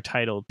invoke our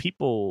title,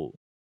 people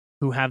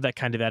who have that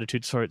kind of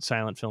attitude toward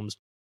silent films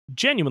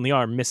genuinely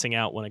are missing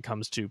out when it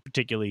comes to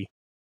particularly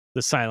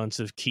the silence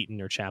of Keaton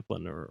or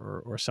Chaplin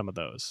or some of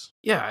those.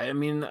 Yeah, I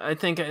mean, I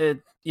think this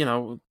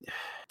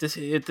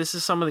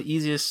is some of the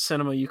easiest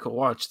cinema you could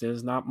watch.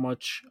 There's not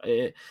much.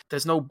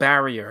 There's no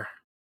barrier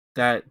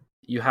that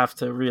you have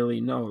to really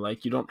know.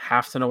 Like, you don't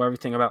have to know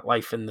everything about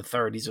life in the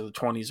 30s or the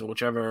 20s or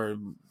whichever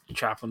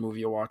Chaplin movie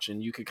you're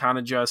watching. You could kind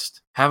of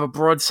just have a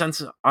broad sense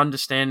of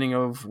understanding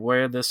of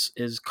where this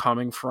is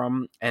coming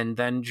from, and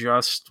then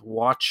just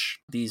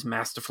watch these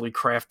masterfully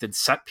crafted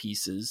set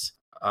pieces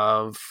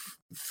of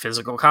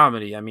physical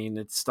comedy. I mean,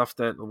 it's stuff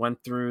that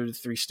went through the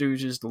Three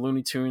Stooges, the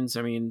Looney Tunes.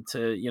 I mean,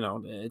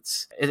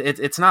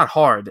 it's not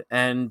hard,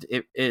 and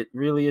it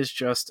really is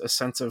just a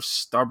sense of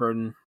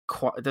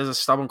there's a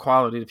stubborn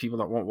quality to people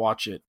that won't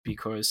watch it,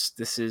 because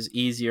this is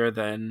easier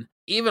than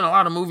even a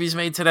lot of movies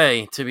made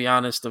today, to be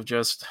honest, of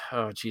just,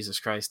 oh, Jesus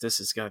Christ, this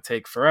is going to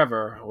take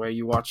forever, where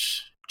you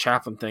watch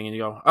Chaplin thing and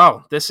you go,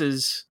 oh, this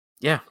is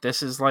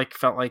like,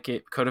 felt like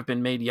it could have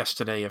been made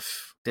yesterday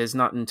if there's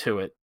nothing to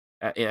it.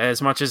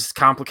 As much as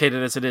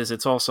complicated as it is,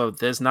 it's also,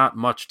 there's not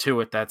much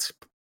to it that's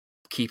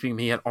keeping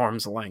me at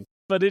arm's length.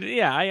 But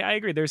I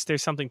agree. There's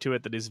something to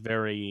it that is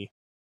very,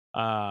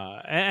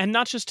 and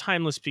not just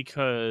timeless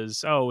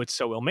because, oh, it's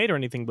so well made or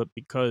anything, but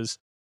because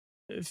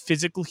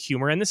physical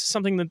humor. And this is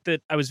something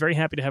that I was very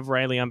happy to have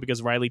Riley on,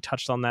 because Riley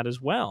touched on that as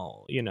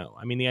well. You know,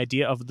 I mean, the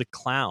idea of the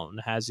clown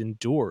has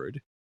endured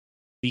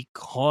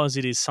because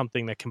it is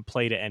something that can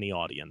play to any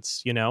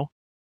audience, you know?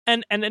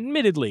 And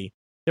admittedly,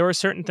 there are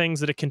certain things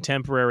that a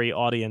contemporary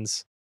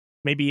audience,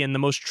 maybe in the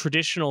most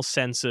traditional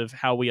sense of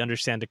how we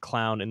understand a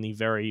clown in the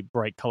very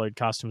bright colored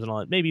costumes and all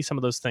that, maybe some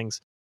of those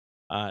things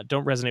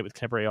don't resonate with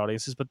contemporary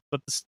audiences, but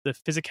the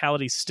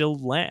physicality still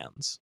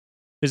lands.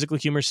 Physical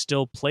humor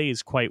still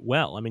plays quite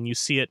well. I mean, you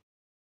see it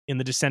in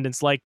the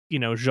descendants, like, you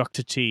know, Jacques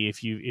Tati,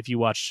 if you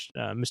watch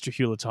Mr.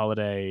 Hewlett's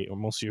Holiday or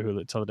Monsieur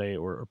Hewlett's Holiday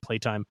or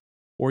Playtime,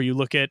 or you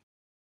look at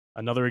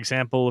another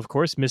example, of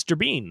course, Mr.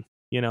 Bean.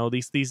 You know,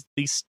 these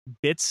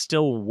bits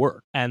still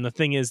work. And the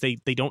thing is, they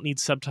don't need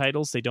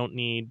subtitles. They don't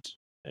need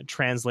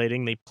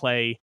translating. They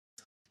play.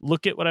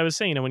 Look at what I was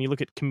saying. You know, when you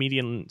look at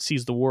Comedian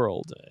Sees the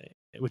World,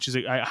 which is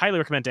I highly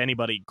recommend to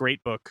anybody.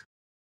 Great book.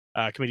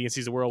 Comedian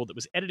Sees the World. That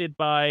was edited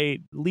by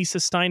Lisa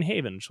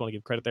Steinhaven. Just want to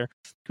give credit there.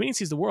 Comedian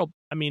Sees the World.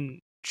 I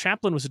mean,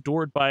 Chaplin was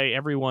adored by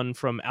everyone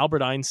from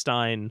Albert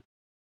Einstein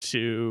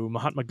to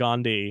Mahatma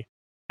Gandhi.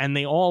 And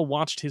they all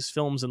watched his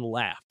films and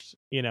laughed,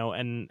 you know,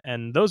 and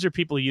those are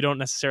people you don't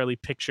necessarily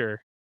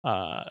picture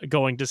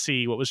going to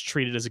see what was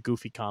treated as a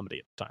goofy comedy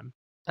at the time.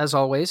 As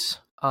always,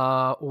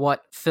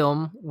 what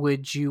film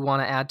would you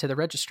want to add to the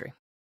registry?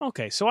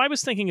 Okay, so I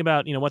was thinking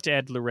about, you know, what to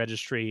add to the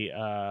registry.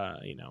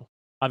 You know,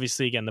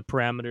 obviously, again, the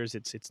parameters,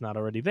 it's not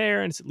already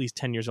there, and it's at least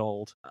 10 years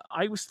old.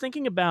 I was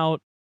thinking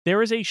about,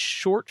 there is a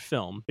short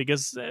film,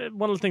 because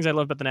one of the things I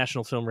love about the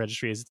National Film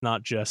Registry is it's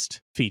not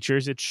just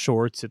features, it's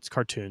shorts, it's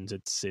cartoons,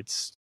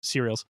 it's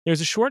serials.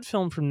 There's a short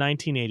film from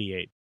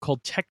 1988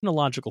 called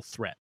Technological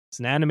Threat. It's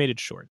an animated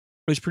short.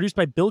 It was produced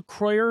by Bill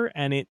Croyer,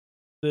 and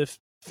the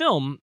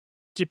film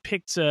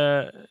depicts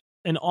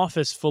an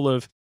office full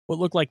of what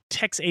look like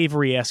Tex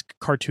Avery-esque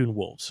cartoon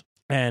wolves.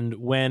 And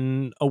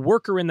when a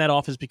worker in that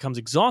office becomes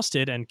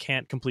exhausted and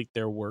can't complete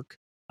their work,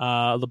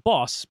 the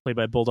boss, played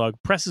by Bulldog,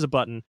 presses a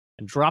button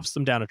and drops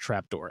them down a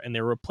trapdoor, and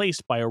they're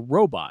replaced by a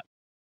robot.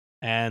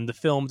 And the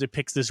film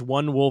depicts this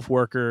one wolf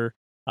worker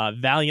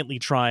valiantly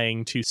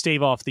trying to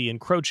stave off the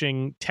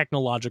encroaching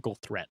technological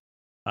threat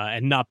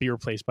and not be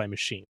replaced by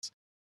machines.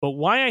 But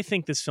why I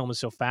think this film is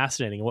so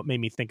fascinating, and what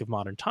made me think of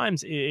modern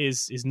times,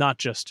 is not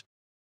just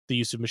the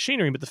use of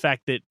machinery, but the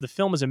fact that the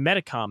film is a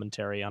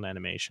meta-commentary on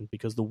animation,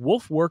 because the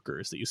wolf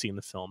workers that you see in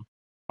the film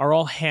are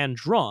all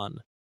hand-drawn,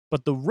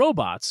 but the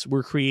robots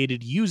were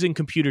created using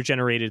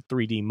computer-generated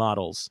 3D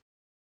models.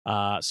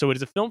 So it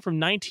is a film from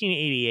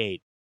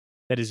 1988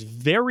 that is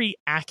very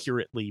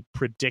accurately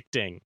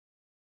predicting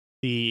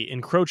the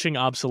encroaching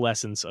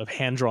obsolescence of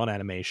hand-drawn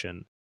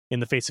animation in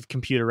the face of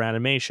computer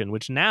animation,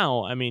 which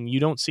now, I mean, you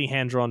don't see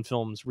hand-drawn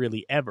films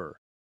really ever.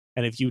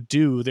 And if you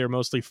do, they're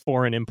mostly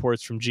foreign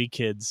imports from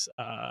G-Kids,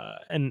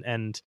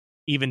 and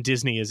even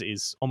Disney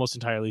is almost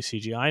entirely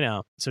CGI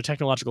now. So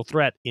Technological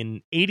Threat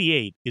in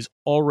 88 is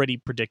already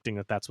predicting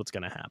that that's what's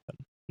going to happen.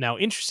 Now,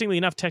 interestingly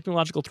enough,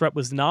 Technological Threat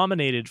was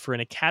nominated for an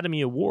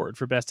Academy Award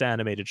for Best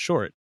Animated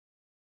Short,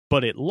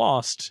 but it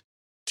lost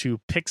to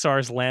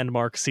Pixar's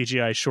landmark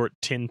CGI short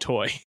Tin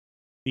Toy,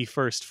 the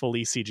first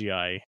fully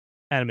CGI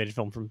animated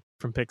film from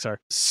Pixar.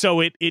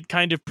 So it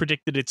kind of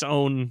predicted its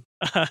own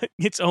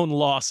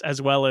loss,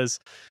 as well as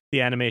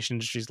the animation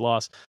industry's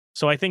loss.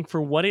 So I think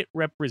for what it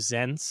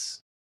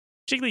represents,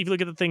 particularly if you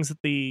look at the things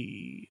that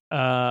the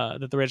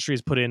registry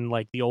has put in,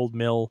 like the old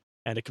mill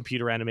and a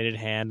computer animated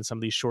hand and some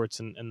of these shorts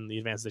and the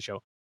advances they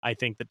show, I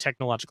think the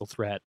Technological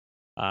Threat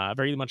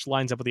very much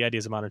lines up with the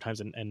ideas of modern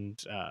times and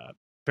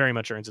very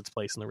much earns its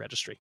place in the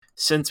registry.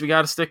 Since we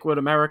got to stick with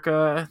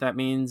America, that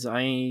means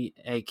I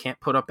can't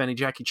put up any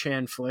Jackie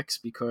Chan flicks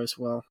because,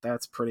 well,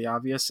 that's pretty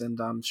obvious, and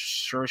I'm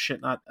sure as shit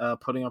not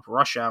putting up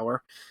Rush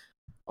Hour.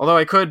 Although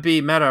I could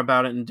be meta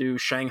about it and do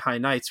Shanghai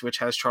Nights, which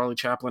has Charlie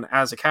Chaplin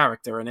as a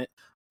character in it.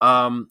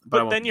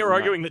 But then you're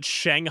arguing that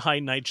Shanghai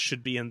Nights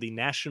should be in the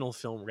National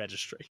Film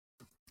Registry.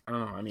 I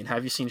don't know. I mean,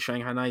 have you seen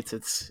Shanghai Nights?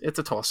 It's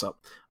a toss-up.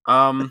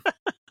 I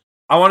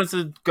wanted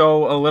to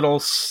go a little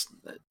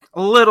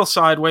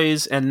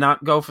sideways and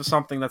not go for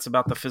something that's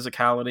about the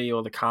physicality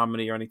or the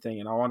comedy or anything.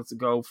 And I wanted to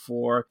go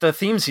for the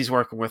themes he's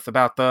working with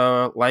about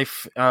the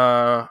life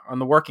on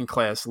the working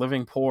class,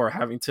 living poor,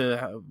 having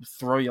to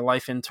throw your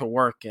life into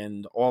work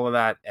and all of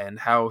that, and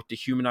how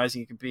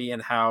dehumanizing it can be,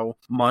 and how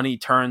money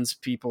turns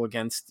people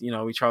against,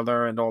 each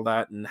other and all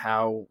that, and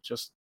how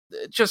just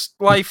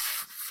life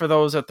for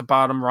those at the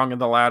bottom rung of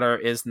the ladder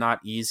is not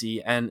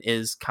easy and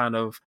is kind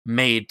of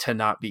made to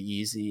not be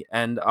easy.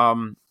 And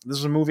this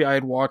is a movie I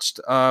had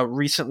watched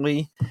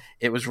recently.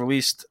 It was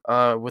released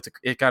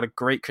it got a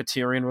great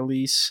Criterion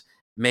release,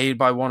 made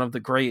by one of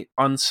the great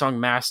unsung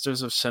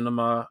masters of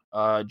cinema,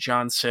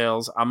 John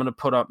Sayles. I'm going to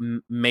put up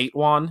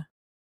Matewan,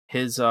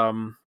 his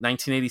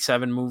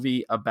 1987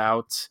 movie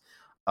about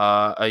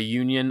a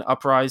union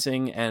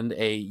uprising and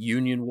a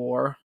union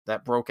war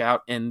that broke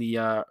out in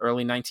the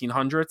early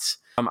 1900s.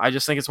 I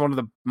just think it's one of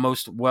the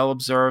most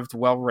well-observed,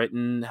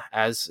 well-written,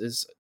 as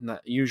is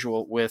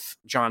usual with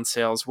John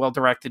Sayles,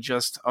 well-directed,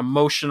 just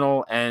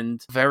emotional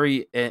and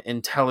very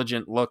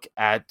intelligent look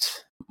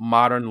at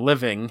modern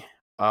living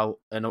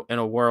in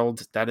a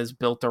world that is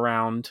built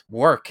around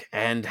work,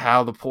 and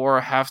how the poor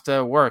have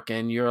to work,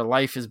 and your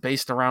life is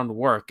based around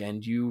work,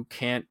 and you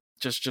can't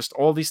just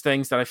all these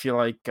things that I feel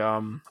like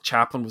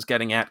Chaplin was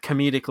getting at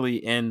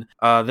comedically in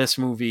this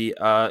movie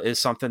is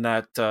something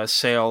that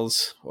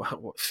Sayles,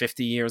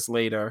 50 years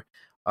later,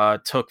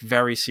 took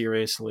very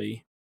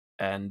seriously.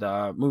 And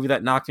movie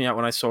that knocked me out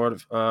when I saw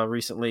it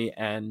recently.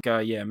 And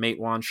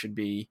Matewan should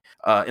be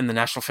in the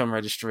National Film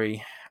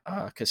Registry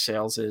because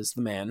Sayles is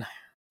the man.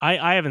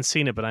 I haven't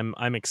seen it, but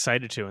I'm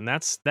excited to, and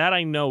that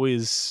I know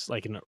is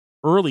like an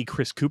early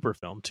Chris Cooper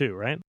film too,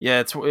 right?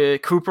 Yeah,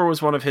 Cooper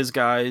was one of his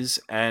guys,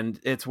 and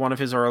it's one of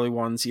his early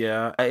ones.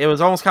 Yeah, it was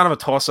almost kind of a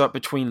toss-up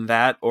between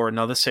that or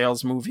another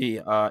Sayles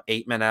movie,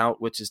 8 Men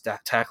Out, which is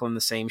tackling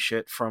the same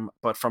shit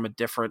but from a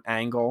different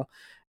angle.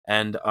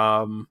 And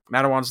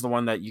Matawan's the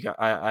one that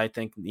I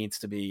think needs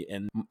to be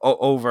in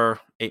over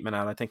 8 Men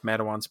Out. I think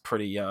Matawan's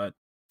pretty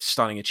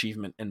stunning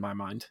achievement in my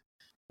mind.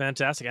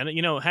 Fantastic. And,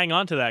 hang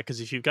on to that, because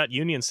if you've got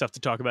union stuff to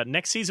talk about,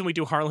 next season we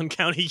do Harlan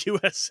County,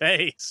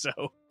 USA. So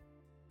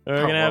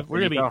we're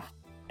gonna be.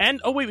 And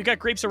we got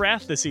Grapes of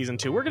Wrath this season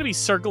too. We're gonna be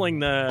circling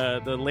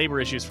the labor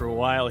issues for a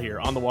while here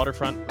on the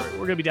waterfront.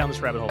 We're gonna be down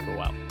this rabbit hole for a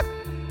while.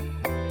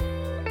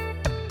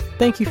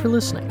 Thank you for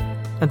listening,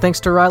 and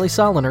thanks to Riley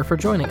Soloner for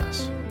joining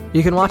us.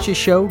 You can watch his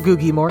show,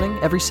 Googie Morning,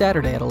 every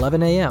Saturday at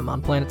 11 a.m.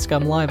 on Planet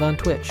Scum Live on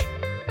Twitch.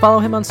 Follow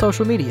him on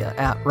social media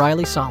at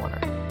Riley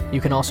Soloner. You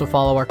can also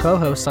follow our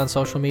co-hosts on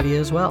social media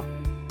as well.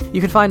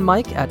 You can find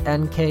Mike at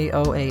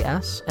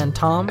NKOAS and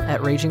Tom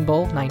at Raging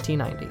Bull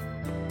 1990.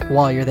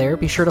 While you're there,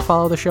 be sure to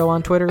follow the show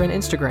on Twitter and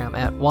Instagram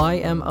at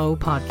YMO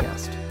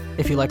Podcast.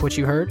 If you like what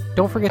you heard,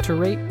 don't forget to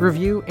rate,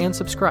 review, and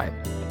subscribe.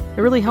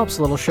 It really helps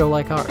a little show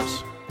like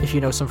ours. If you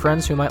know some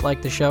friends who might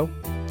like the show,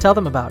 tell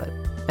them about it.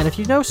 And if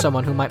you know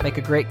someone who might make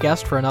a great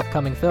guest for an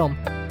upcoming film,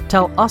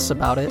 tell us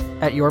about it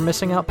at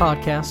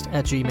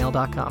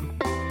yourmissingoutpodcast@gmail.com.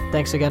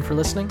 Thanks again for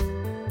listening,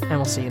 and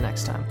we'll see you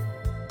next time.